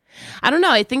is. I don't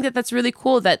know. I think that that's really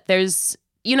cool that there's,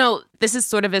 this is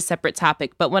sort of a separate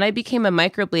topic, but when I became a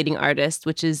microblading artist,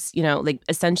 which is, like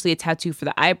essentially a tattoo for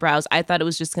the eyebrows, I thought it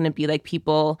was just going to be like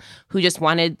people who just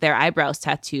wanted their eyebrows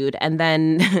tattooed. And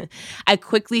then I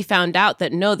quickly found out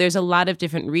that no, there's a lot of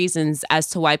different reasons as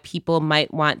to why people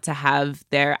might want to have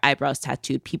their eyebrows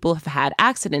tattooed. People have had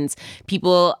accidents.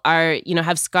 People are,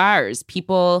 have scars.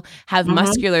 People have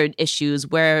muscular issues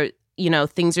where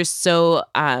things are so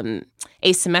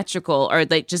asymmetrical or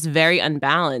like just very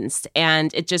unbalanced.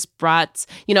 And it just brought,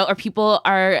 or people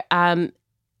are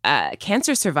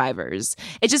cancer survivors.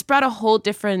 It just brought a whole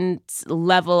different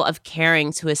level of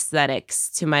caring to aesthetics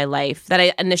to my life that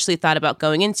I initially thought about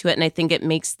going into it. And I think it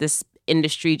makes this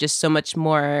industry just so much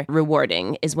more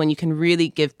rewarding is when you can really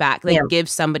give back, give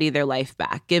somebody their life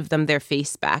back, give them their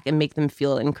face back and make them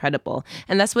feel incredible.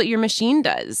 And that's what your machine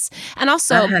does. And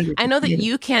also, 100%. I know that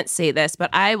you can't say this,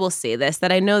 but I will say this,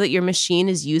 that I know that your machine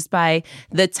is used by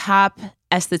the top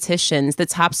estheticians, the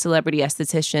top celebrity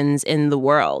estheticians in the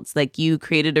world. Like, you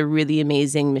created a really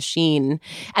amazing machine.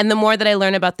 And the more that I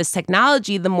learn about this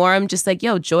technology, the more I'm just like,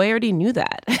 yo, Joy already knew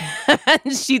that.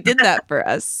 She did that for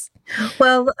us.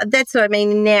 Well, that's what I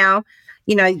mean. Now,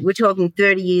 we're talking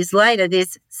 30 years later,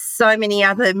 there's so many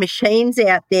other machines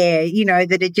out there,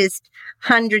 that are just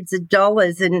hundreds of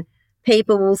dollars. And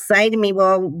people will say to me,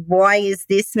 well, why is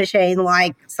this machine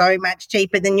like so much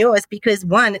cheaper than yours? Because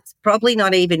one, it's probably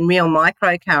not even real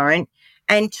microcurrent.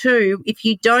 And two, if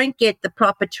you don't get the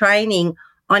proper training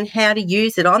on how to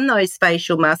use it on those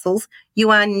facial muscles, you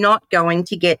are not going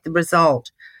to get the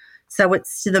result. So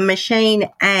it's the machine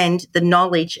and the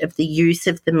knowledge of the use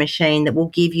of the machine that will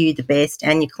give you the best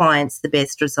and your clients the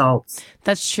best results.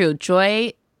 That's true.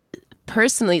 Joy,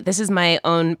 personally, this is my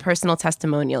own personal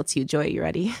testimonial to you. Joy, you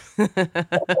ready?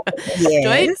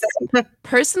 Yes. Joy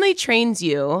personally trains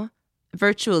you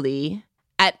virtually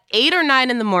at 8 or 9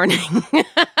 in the morning.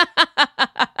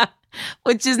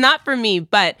 Which is not for me,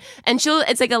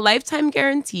 it's like a lifetime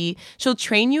guarantee. She'll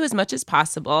train you as much as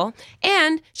possible.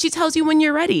 And she tells you when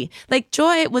you're ready. Like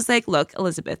Joy was like, look,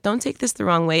 Elizabeth, don't take this the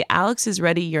wrong way. Alex is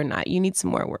ready. You're not. You need some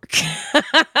more work.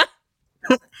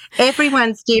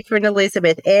 Everyone's different,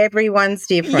 Elizabeth. Everyone's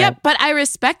different. Yeah, but I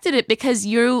respected it because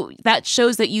that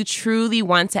shows that you truly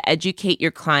want to educate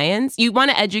your clients. You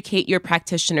want to educate your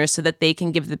practitioners so that they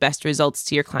can give the best results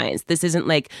to your clients. This isn't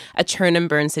like a churn and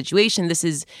burn situation. This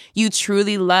is you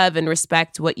truly love and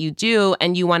respect what you do,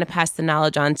 and you want to pass the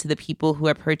knowledge on to the people who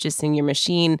are purchasing your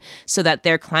machine so that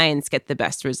their clients get the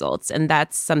best results. And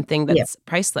that's something that's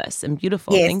priceless and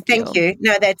beautiful. Yes, thank you.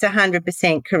 No, that's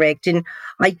 100% correct. And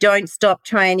I don't stop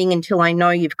training until I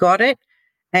know you've got it.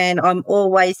 And I'm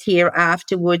always here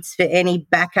afterwards for any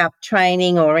backup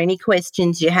training or any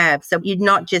questions you have. So you're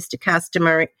not just a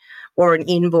customer or an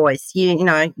invoice. You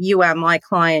know, you are my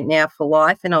client now for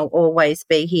life, and I'll always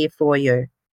be here for you.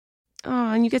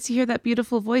 Oh, and you get to hear that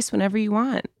beautiful voice whenever you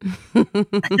want.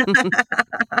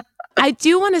 I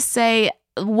do want to say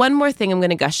one more thing I'm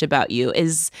going to gush about you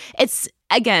is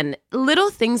again, little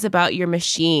things about your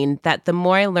machine that the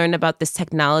more I learn about this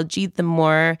technology, the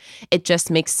more it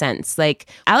just makes sense. Like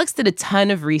Alex did a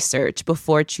ton of research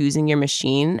before choosing your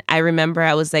machine. I remember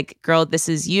I was like, girl, this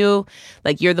is you.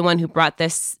 Like you're the one who brought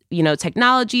this,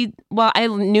 technology. Well, I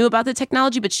knew about the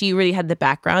technology, but she really had the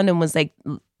background and was like,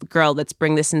 girl, let's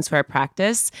bring this into our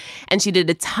practice. And she did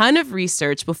a ton of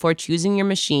research before choosing your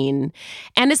machine.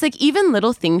 And it's like even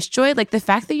little things, Joy, like the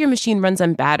fact that your machine runs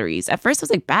on batteries. At first I was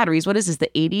like, batteries, what is this,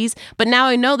 the 80s? But now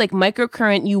I know like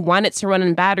microcurrent, you want it to run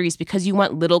on batteries because you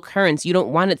want little currents. You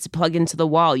don't want it to plug into the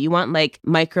wall. You want like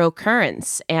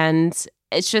microcurrents. And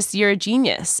it's just, you're a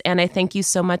genius. And I thank you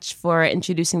so much for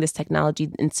introducing this technology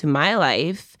into my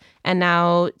life and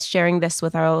now sharing this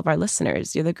with all of our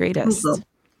listeners. You're the greatest. Mm-hmm.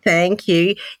 Thank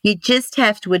you. You just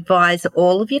have to advise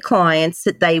all of your clients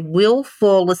that they will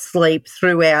fall asleep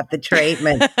throughout the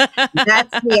treatment.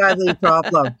 That's the only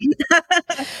problem.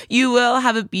 You will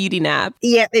have a beauty nap.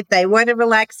 Yeah, if they want a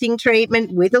relaxing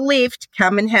treatment with a lift,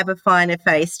 come and have a finer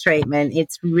face treatment.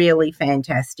 It's really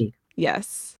fantastic.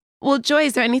 Yes. Well, Joy,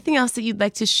 is there anything else that you'd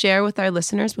like to share with our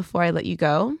listeners before I let you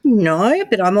go? No,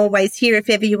 but I'm always here if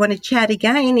ever you want to chat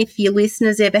again. If your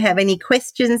listeners ever have any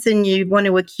questions and you want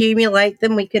to accumulate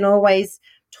them, we can always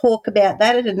talk about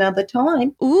that at another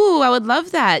time. Ooh, I would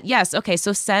love that. Yes. Okay.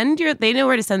 So they know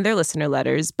where to send their listener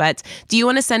letters, but do you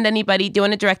want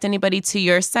to direct anybody to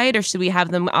your site, or should we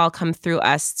have them all come through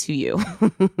us to you?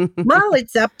 Well,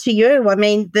 it's up to you. I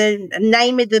mean, the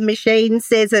name of the machine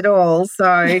says it all.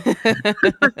 So.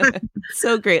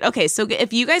 So great. Okay. So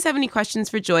if you guys have any questions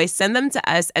for Joy, send them to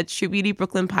us at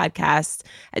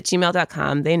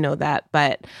truebeautybrooklynpodcast@gmail.com. They know that.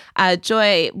 But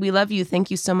Joy, we love you. Thank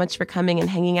you so much for coming and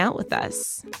hanging out with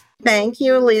us. Thank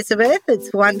you, Elizabeth.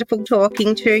 It's wonderful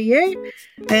talking to you.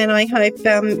 And I hope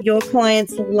your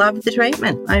clients love the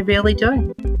treatment. I really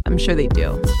do. I'm sure they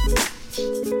do.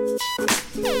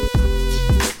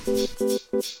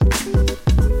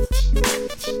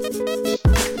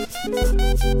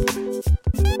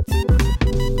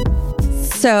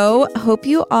 So, hope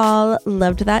you all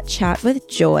loved that chat with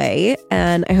Joy.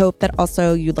 And I hope that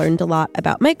also you learned a lot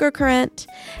about microcurrent.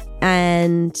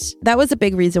 And that was a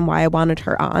big reason why I wanted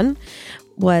her on,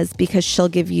 was because she'll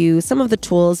give you some of the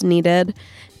tools needed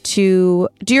to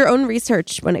do your own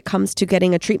research when it comes to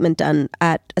getting a treatment done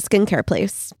at a skincare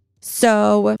place.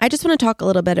 So I just want to talk a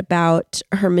little bit about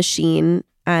her machine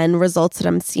and results that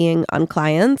I'm seeing on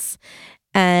clients.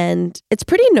 And it's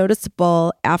pretty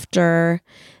noticeable after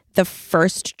the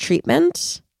first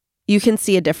treatment. You can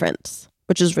see a difference,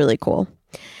 which is really cool.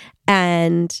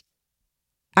 And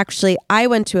actually, I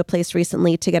went to a place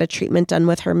recently to get a treatment done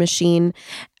with her machine,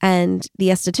 and the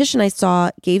esthetician I saw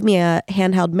gave me a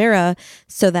handheld mirror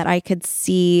so that I could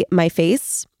see my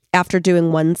face after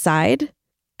doing one side,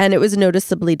 and it was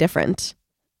noticeably different.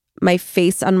 My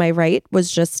face on my right was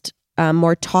just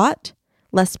more taut,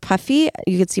 less puffy.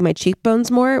 You could see my cheekbones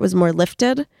more. It was more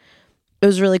lifted. It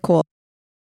was really cool.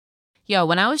 Yo,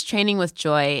 when I was training with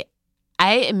Joy,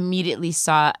 I immediately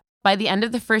saw, by the end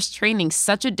of the first training,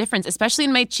 such a difference, especially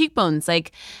in my cheekbones.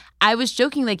 Like, I was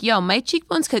joking, like, yo, my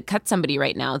cheekbones could cut somebody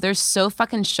right now. They're so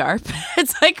fucking sharp.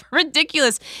 It's like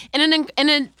ridiculous in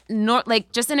a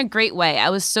like just in a great way. I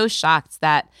was so shocked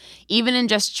that even in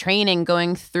just training,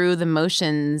 going through the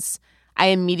motions, I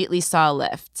immediately saw a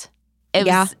lift. It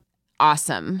was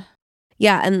awesome.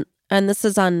 Yeah, and this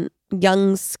is on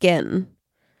young skin.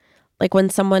 Like when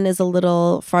someone is a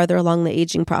little farther along the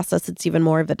aging process, it's even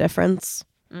more of a difference.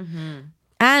 Mm-hmm.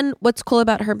 And what's cool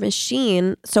about her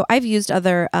machine, so I've used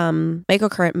other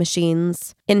microcurrent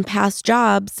machines in past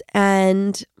jobs,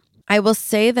 and I will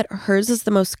say that hers is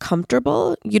the most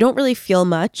comfortable. You don't really feel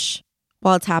much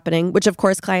while it's happening, which of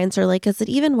course clients are like, is it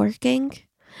even working?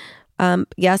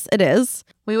 Yes, it is.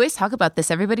 We always talk about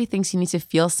this. Everybody thinks you need to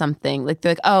feel something. Like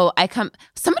they're like, oh,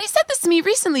 somebody said this to me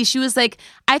recently. She was like,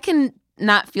 I can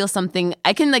not feel something.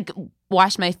 I can like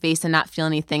wash my face and not feel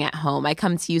anything at home. I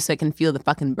come to you so I can feel the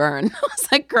fucking burn. I was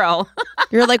like, girl.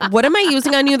 You're like, what am I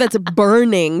using on you that's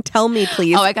burning? Tell me,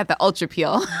 please. Oh, I got the Ultra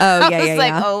Peel. Oh, yeah, I was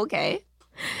like, oh, okay.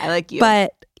 I like you.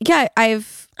 But yeah,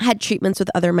 I've had treatments with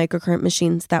other microcurrent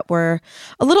machines that were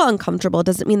a little uncomfortable. It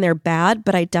doesn't mean they're bad,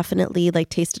 but I definitely like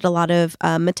tasted a lot of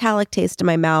metallic taste in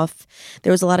my mouth.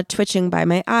 There was a lot of twitching by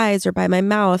my eyes or by my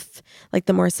mouth, like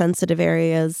the more sensitive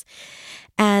areas.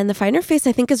 And the finer face,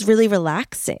 I think, is really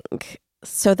relaxing.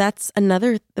 So that's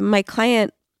another, a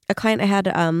client I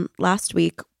had last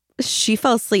week, she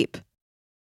fell asleep.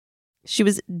 She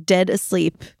was dead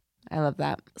asleep. I love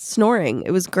that. Snoring.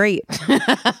 It was great.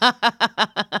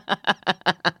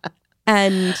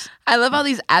 And I love all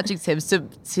these adjectives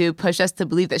to push us to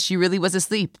believe that she really was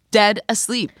asleep. Dead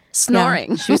asleep.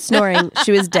 Snoring. Yeah, she was snoring.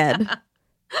 She was dead.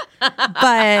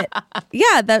 But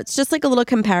yeah, that's just like a little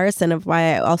comparison of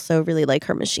why I also really like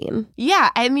her machine. Yeah,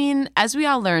 I mean, as we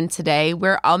all learned today,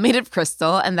 we're all made of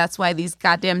crystal, and that's why these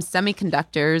goddamn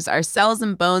semiconductors, our cells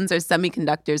and bones are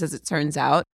semiconductors, as it turns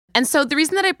out. And so the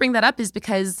reason that I bring that up is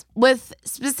because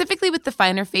specifically with the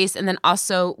finer face and then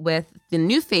also with the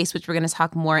NuFace, which we're going to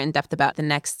talk more in depth about the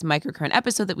next microcurrent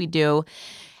episode that we do,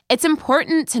 it's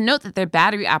important to note that they're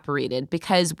battery operated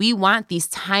because we want these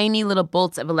tiny little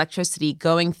bolts of electricity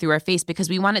going through our face because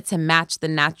we want it to match the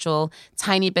natural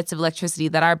tiny bits of electricity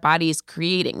that our body is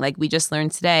creating. Like we just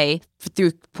learned today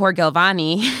through poor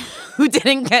Galvani, who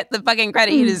didn't get the fucking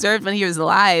credit he deserved when he was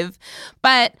alive.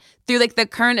 But through like the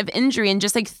current of injury and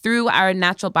just like through our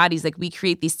natural bodies, like we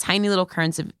create these tiny little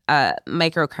currents of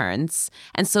microcurrents.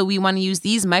 And so we want to use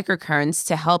these microcurrents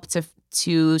to help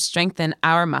to strengthen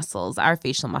our muscles, our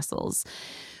facial muscles,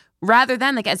 rather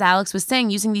than, like as Alex was saying,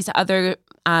 using these other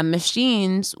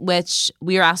machines, which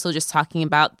we are also just talking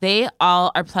about, they all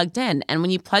are plugged in. And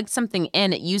when you plug something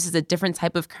in, it uses a different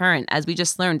type of current. As we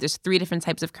just learned, there's 3 different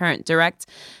types of current: direct,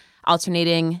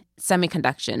 alternating,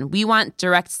 semiconduction. We want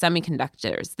direct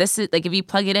semiconductors. This is like if you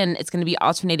plug it in, it's going to be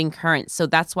alternating current. So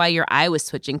that's why your eye was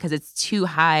twitching, because it's too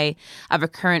high of a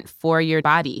current for your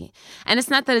body. And it's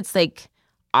not that it's like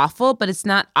awful, but it's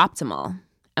not optimal.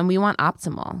 And we want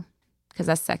optimal because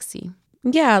that's sexy.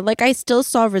 Yeah, like I still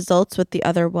saw results with the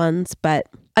other ones. But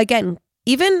again,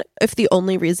 even if the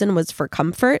only reason was for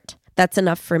comfort, that's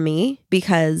enough for me,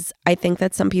 because I think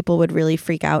that some people would really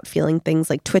freak out feeling things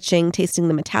like twitching, tasting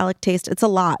the metallic taste. It's a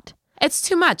lot. It's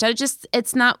too much. It's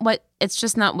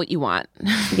just not what you want.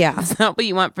 Yeah. It's not what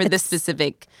you want for this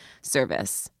specific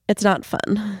service. It's not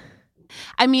fun.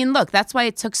 I mean, look, that's why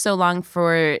it took so long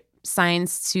for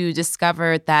science to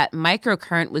discover that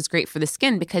microcurrent was great for the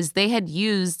skin, because they had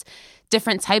used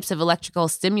different types of electrical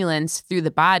stimulants through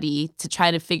the body to try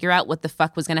to figure out what the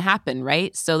fuck was going to happen,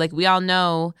 right? So like we all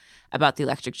know about the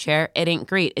electric chair. It ain't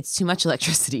great. It's too much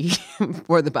electricity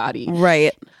for the body.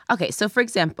 Right. Okay, so for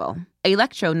example,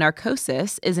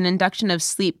 electronarcosis is an induction of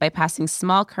sleep by passing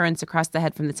small currents across the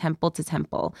head from the temple to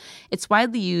temple. It's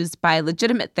widely used by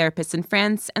legitimate therapists in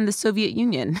France and the Soviet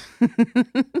Union.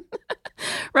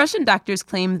 Russian doctors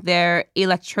claim their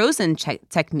electrozen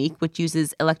technique, which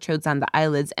uses electrodes on the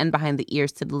eyelids and behind the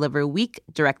ears to deliver weak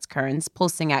direct currents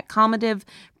pulsing at calmative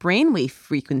brainwave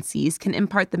frequencies, can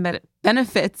impart the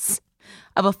benefits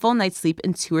of a full night's sleep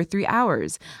in 2 or 3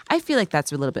 hours. I feel like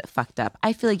that's a little bit fucked up.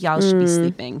 I feel like y'all should be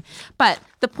sleeping. But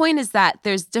the point is that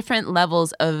there's different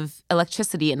levels of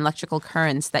electricity and electrical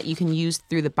currents that you can use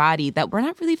through the body that we're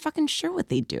not really fucking sure what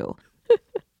they do.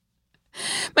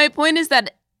 My point is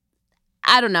that,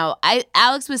 I don't know.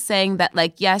 Alex was saying that,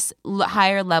 like, yes,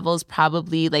 higher levels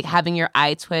probably, like having your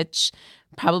eye twitch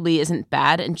probably isn't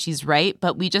bad, and she's right,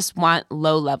 but we just want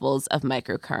low levels of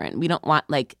microcurrent. We don't want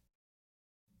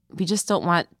we just don't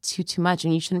want too much,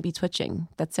 and you shouldn't be twitching.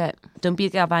 That's it. Don't be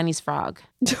Galvani's frog.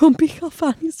 Don't be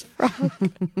Galvani's frog.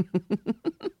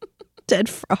 Dead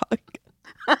frog.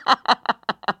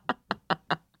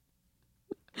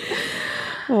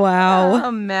 Wow.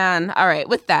 Oh, man. All right.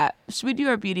 With that, should we do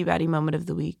our Beauty Baddie moment of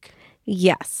the week?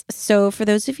 Yes. So for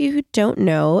those of you who don't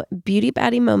know, Beauty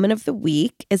Baddie Moment of the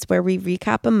Week is where we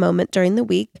recap a moment during the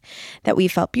week that we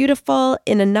felt beautiful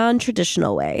in a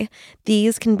non-traditional way.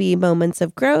 These can be moments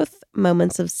of growth,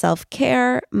 moments of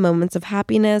self-care, moments of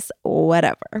happiness,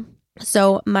 whatever.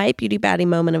 So my Beauty Baddie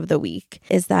Moment of the Week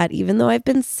is that even though I've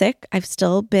been sick, I've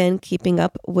still been keeping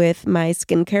up with my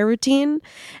skincare routine,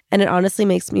 and it honestly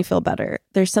makes me feel better.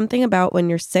 There's something about when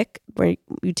you're sick where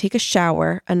you take a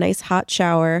shower, a nice hot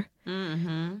shower,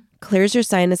 clears your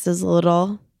sinuses a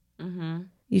little.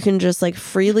 You can just like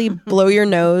freely blow your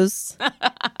nose.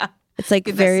 It's like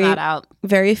Get that snot out.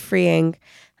 very freeing.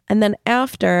 And then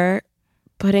after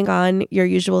putting on your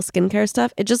usual skincare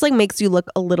stuff, it just like makes you look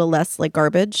a little less like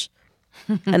garbage.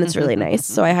 And it's really nice.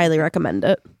 So I highly recommend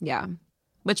it. Yeah.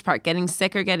 Which part? Getting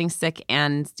sick or getting sick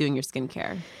and doing your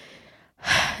skincare?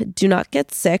 Do not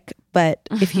get sick, but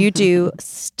if you do,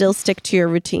 still stick to your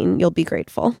routine. You'll be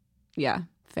grateful. Yeah,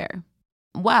 fair.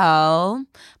 Well,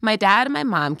 my dad and my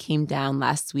mom came down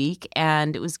last week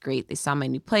and it was great. They saw my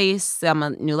new place, saw my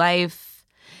new life.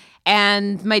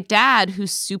 And my dad,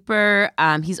 who's super,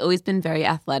 he's always been very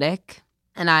athletic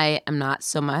and I am not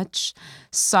so much,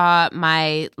 saw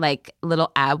my like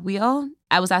little ab wheel.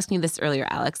 I was asking you this earlier,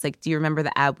 Alex. Like, do you remember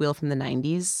the ab wheel from the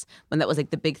 90s when that was like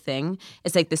the big thing?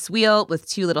 It's like this wheel with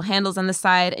two little handles on the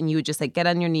side and you would just like get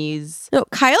on your knees. No,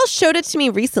 Kyle showed it to me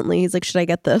recently. He's like, should I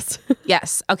get this?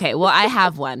 Yes. Okay. Well, I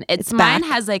have one. It's mine back.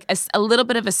 has like a little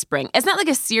bit of a spring. It's not like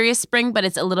a serious spring, but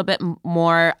it's a little bit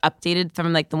more updated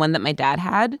from like the one that my dad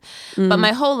had. But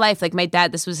my whole life, like my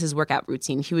dad, this was his workout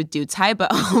routine. He would do Tae Bo.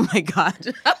 Oh my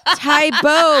God. Tae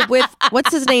Bo with,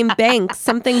 what's his name? Banks.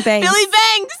 Something Banks. Billy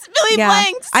Banks. Billy Banks.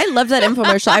 I love that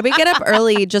infomercial. I would get up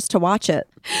early just to watch it.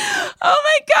 Oh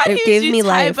my God. It gave me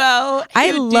life. Tae Bo.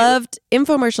 I loved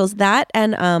infomercials. That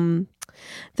and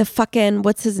the fucking,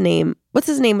 what's his name? What's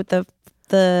his name with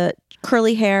the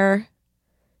curly hair?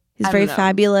 He's very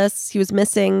fabulous. He was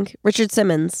missing. Richard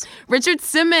Simmons. Richard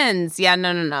Simmons. Yeah,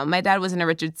 no. My dad wasn't a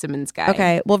Richard Simmons guy.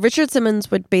 Okay. Well, Richard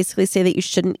Simmons would basically say that you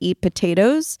shouldn't eat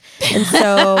potatoes. And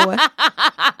so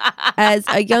as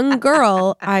a young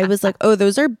girl, I was like, oh,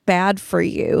 those are bad for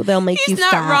you. They'll make you fat.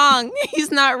 He's not wrong.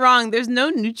 He's not wrong. There's no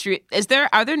nutrient.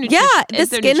 Are there nutrients? Yeah, the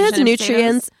skin has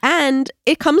nutrients and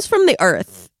it comes from the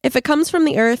earth. If it comes from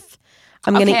the earth,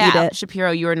 I'm going to eat it. Shapiro,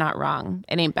 you are not wrong.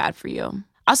 It ain't bad for you.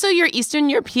 Also, you're Eastern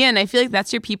European. I feel like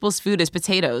that's your people's food is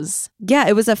potatoes. Yeah,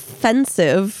 it was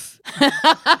offensive. But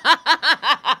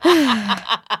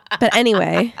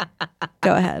anyway,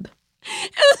 go ahead.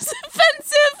 It was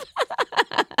offensive.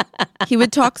 He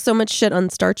would talk so much shit on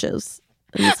starches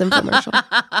in this infomercial.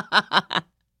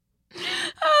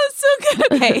 Oh, so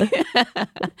good. Okay.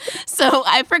 So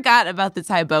I forgot about the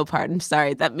Tae Bo part. I'm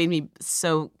sorry. That made me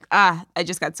so, I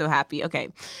just got so happy. Okay.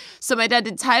 So my dad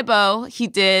did Tae Bo, he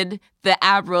did the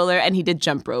ab roller, and he did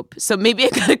jump rope. So maybe I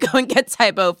gotta go and get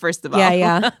Tae Bo first of all.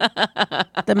 Yeah.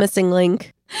 The missing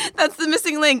link. That's the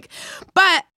missing link.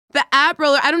 But the ab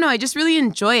roller, I don't know. I just really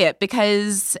enjoy it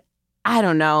because I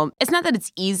don't know. It's not that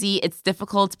it's easy, it's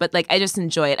difficult, but like I just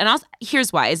enjoy it. And also,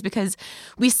 here's why, is because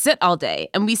we sit all day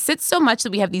and we sit so much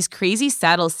that we have these crazy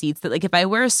saddle seats that like if I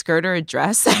wear a skirt or a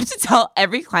dress, I have to tell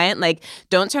every client like,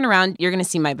 don't turn around, you're going to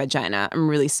see my vagina. I'm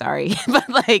really sorry. But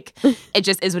like, it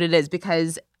just is what it is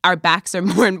because our backs are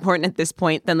more important at this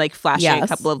point than like flashing a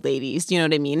couple of ladies. Do you know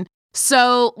what I mean?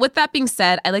 So with that being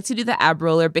said, I like to do the ab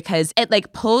roller because it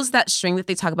like pulls that string that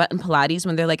they talk about in Pilates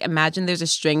when they're like, imagine there's a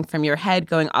string from your head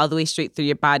going all the way straight through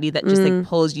your body that just like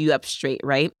pulls you up straight,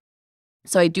 right?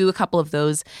 So I do a couple of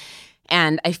those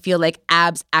and I feel like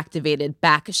abs activated,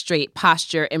 back straight,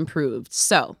 posture improved.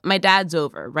 So my dad's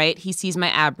over, right? He sees my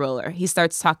ab roller. He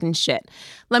starts talking shit.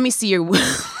 Let me see your...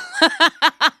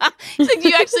 He's like, do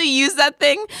you actually use that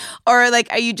thing? Or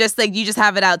like, are you just like, you just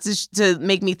have it out to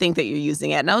make me think that you're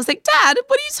using it? And I was like, Dad,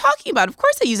 what are you talking about? Of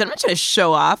course I use it. I'm not trying to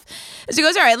show off. And she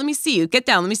goes, all right, let me see you. Get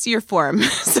down. Let me see your form.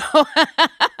 So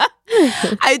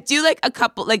I do like a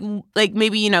couple, like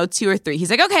maybe, 2 or 3.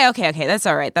 He's like, okay. That's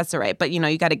all right. But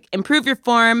you got to improve your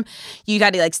form. You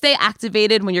got to like stay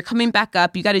activated when you're coming back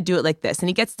up. You got to do it like this. And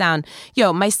he gets down.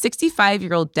 My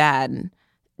 65-year-old dad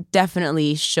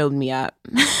definitely showed me up.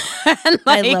 And,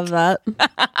 like, I love that.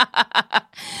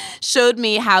 showed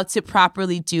me how to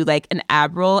properly do like an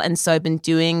ab roll. And so I've been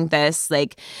doing this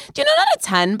like, not a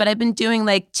 10, but I've been doing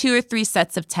like 2 or 3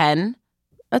 sets of 10.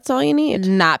 That's all you need.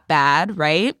 Not bad,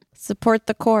 right? Support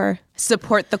the core.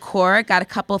 Got a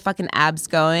couple of fucking abs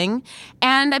going.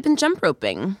 And I've been jump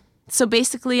roping. So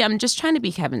basically, I'm just trying to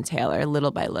be Kevin Taylor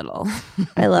little by little.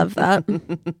 I love that.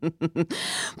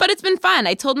 But it's been fun.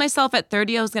 I told myself at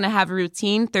 30 I was going to have a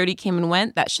routine. 30 came and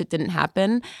went. That shit didn't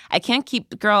happen. I can't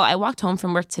keep, girl, I walked home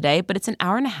from work today, but it's an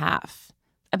hour and a half.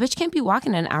 A bitch can't be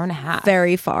walking an hour and a half.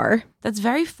 Very far. That's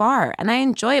very far. And I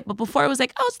enjoy it. But before it was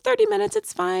like, oh, it's 30 minutes.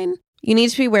 It's fine. You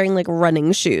need to be wearing like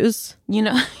running shoes. You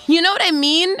know what I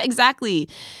mean? Exactly.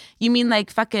 You mean like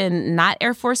fucking not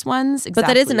Air Force Ones? Exactly. But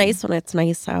that is nice when it's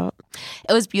nice out.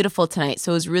 It was beautiful tonight,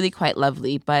 so it was really quite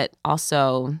lovely. But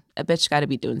also, a bitch got to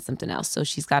be doing something else. So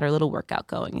she's got her little workout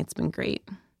going. It's been great.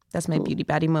 That's my beauty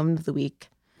baddie moment of the week.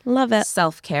 Love it.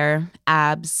 Self-care,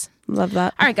 abs. Love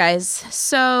that. All right, guys.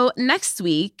 So next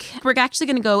week, we're actually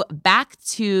going to go back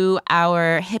to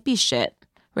our hippie shit.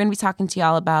 We're going to be talking to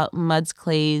y'all about muds,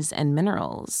 clays, and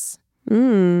minerals.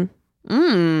 That's going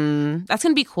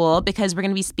to be cool because we're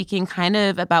going to be speaking kind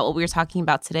of about what we were talking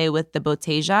about today with the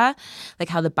Boteja, like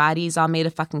how the body's all made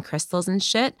of fucking crystals and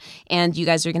shit. And you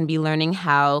guys are going to be learning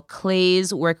how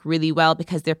clays work really well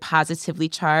because they're positively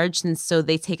charged. And so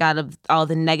they take out of all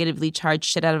the negatively charged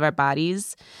shit out of our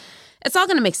bodies. It's all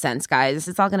going to make sense, guys.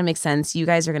 It's all going to make sense. You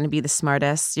guys are going to be the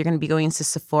smartest. You're going to be going into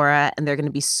Sephora and they're going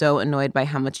to be so annoyed by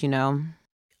how much you know.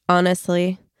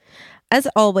 Honestly. As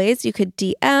always, you could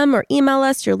DM or email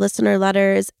us your listener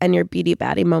letters and your beauty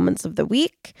baddie moments of the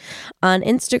week. On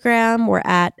Instagram, we're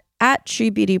at True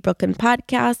Beauty Brooklyn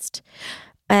Podcast.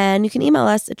 And you can email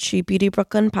us at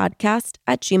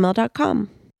truebeautybrooklynpodcast@gmail.com.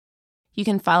 You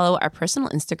can follow our personal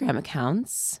Instagram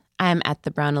accounts. I'm at the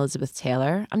Brown Elizabeth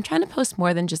Taylor. I'm trying to post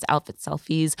more than just outfit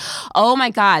selfies. Oh my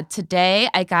God. Today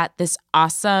I got this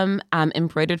awesome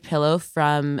embroidered pillow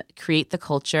from Create the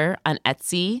Culture on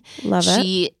Etsy. Love it.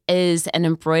 She is an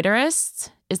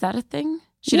embroiderist. Is that a thing?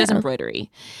 She does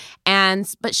embroidery.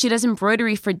 But she does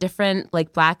embroidery for different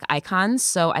like Black icons.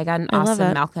 So I got an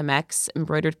awesome Malcolm X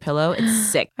embroidered pillow. It's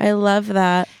sick. I love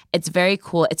that. It's very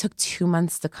cool. It took 2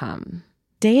 months to come.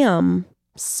 Damn.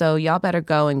 So y'all better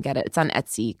go and get it. It's on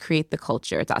Etsy. Create the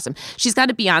Culture. It's awesome. She's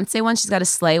got a Beyonce one. She's got a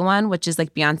Slay one, which is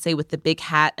like Beyonce with the big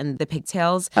hat and the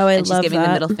pigtails. Oh, I and love that. she's giving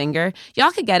the middle finger.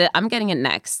 Y'all could get it. I'm getting it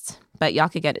next, but y'all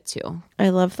could get it too. I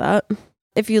love that.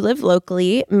 If you live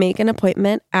locally, make an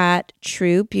appointment at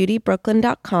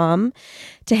truebeautybrooklyn.com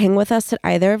to hang with us at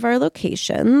either of our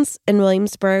locations. In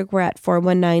Williamsburg, we're at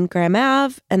 419 Graham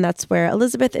Ave, and that's where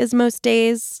Elizabeth is most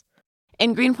days.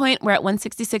 In Greenpoint, we're at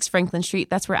 166 Franklin Street.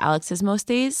 That's where Alex is most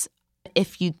days.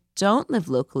 If you don't live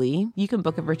locally, you can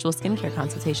book a virtual skincare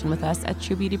consultation with us at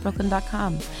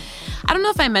truebeautybrooklyn.com. I don't know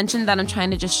if I mentioned that I'm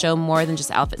trying to just show more than just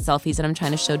outfit selfies, and I'm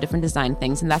trying to show different design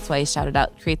things. And that's why I shouted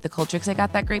out Create the Culture, because I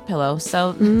got that great pillow.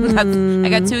 So I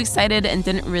got too excited and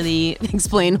didn't really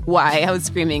explain why I was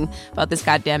screaming about this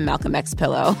goddamn Malcolm X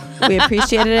pillow. We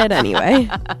appreciated it anyway.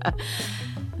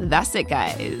 That's it,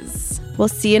 guys. We'll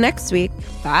see you next week.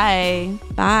 Bye.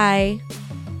 Bye.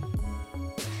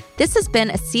 This has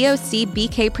been a COC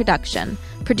BK production,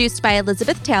 produced by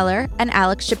Elizabeth Taylor and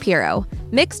Alex Shapiro,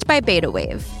 mixed by Beta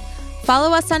Wave.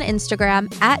 Follow us on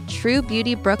Instagram at True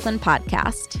Beauty Brooklyn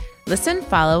Podcast. Listen,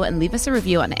 follow, and leave us a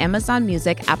review on Amazon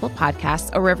Music, Apple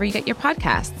Podcasts, or wherever you get your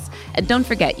podcasts. And don't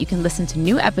forget, you can listen to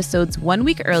new episodes 1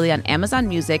 week early on Amazon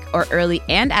Music or early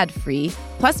and ad-free,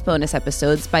 plus bonus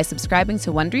episodes by subscribing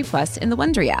to Wondery Plus in the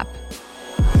Wondery app.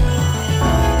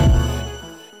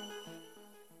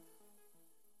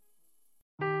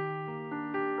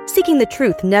 Seeking the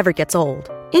truth never gets old.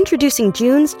 Introducing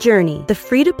June's Journey, the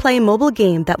free-to-play mobile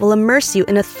game that will immerse you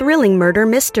in a thrilling murder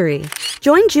mystery.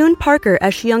 Join June Parker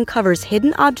as she uncovers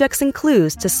hidden objects and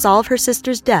clues to solve her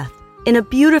sister's death in a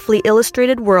beautifully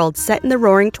illustrated world set in the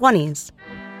Roaring 20s.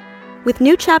 With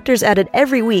new chapters added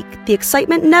every week, the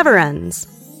excitement never ends.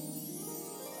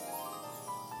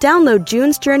 Download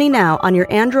June's Journey now on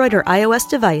your Android or iOS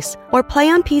device, or play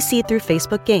on PC through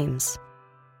Facebook Games.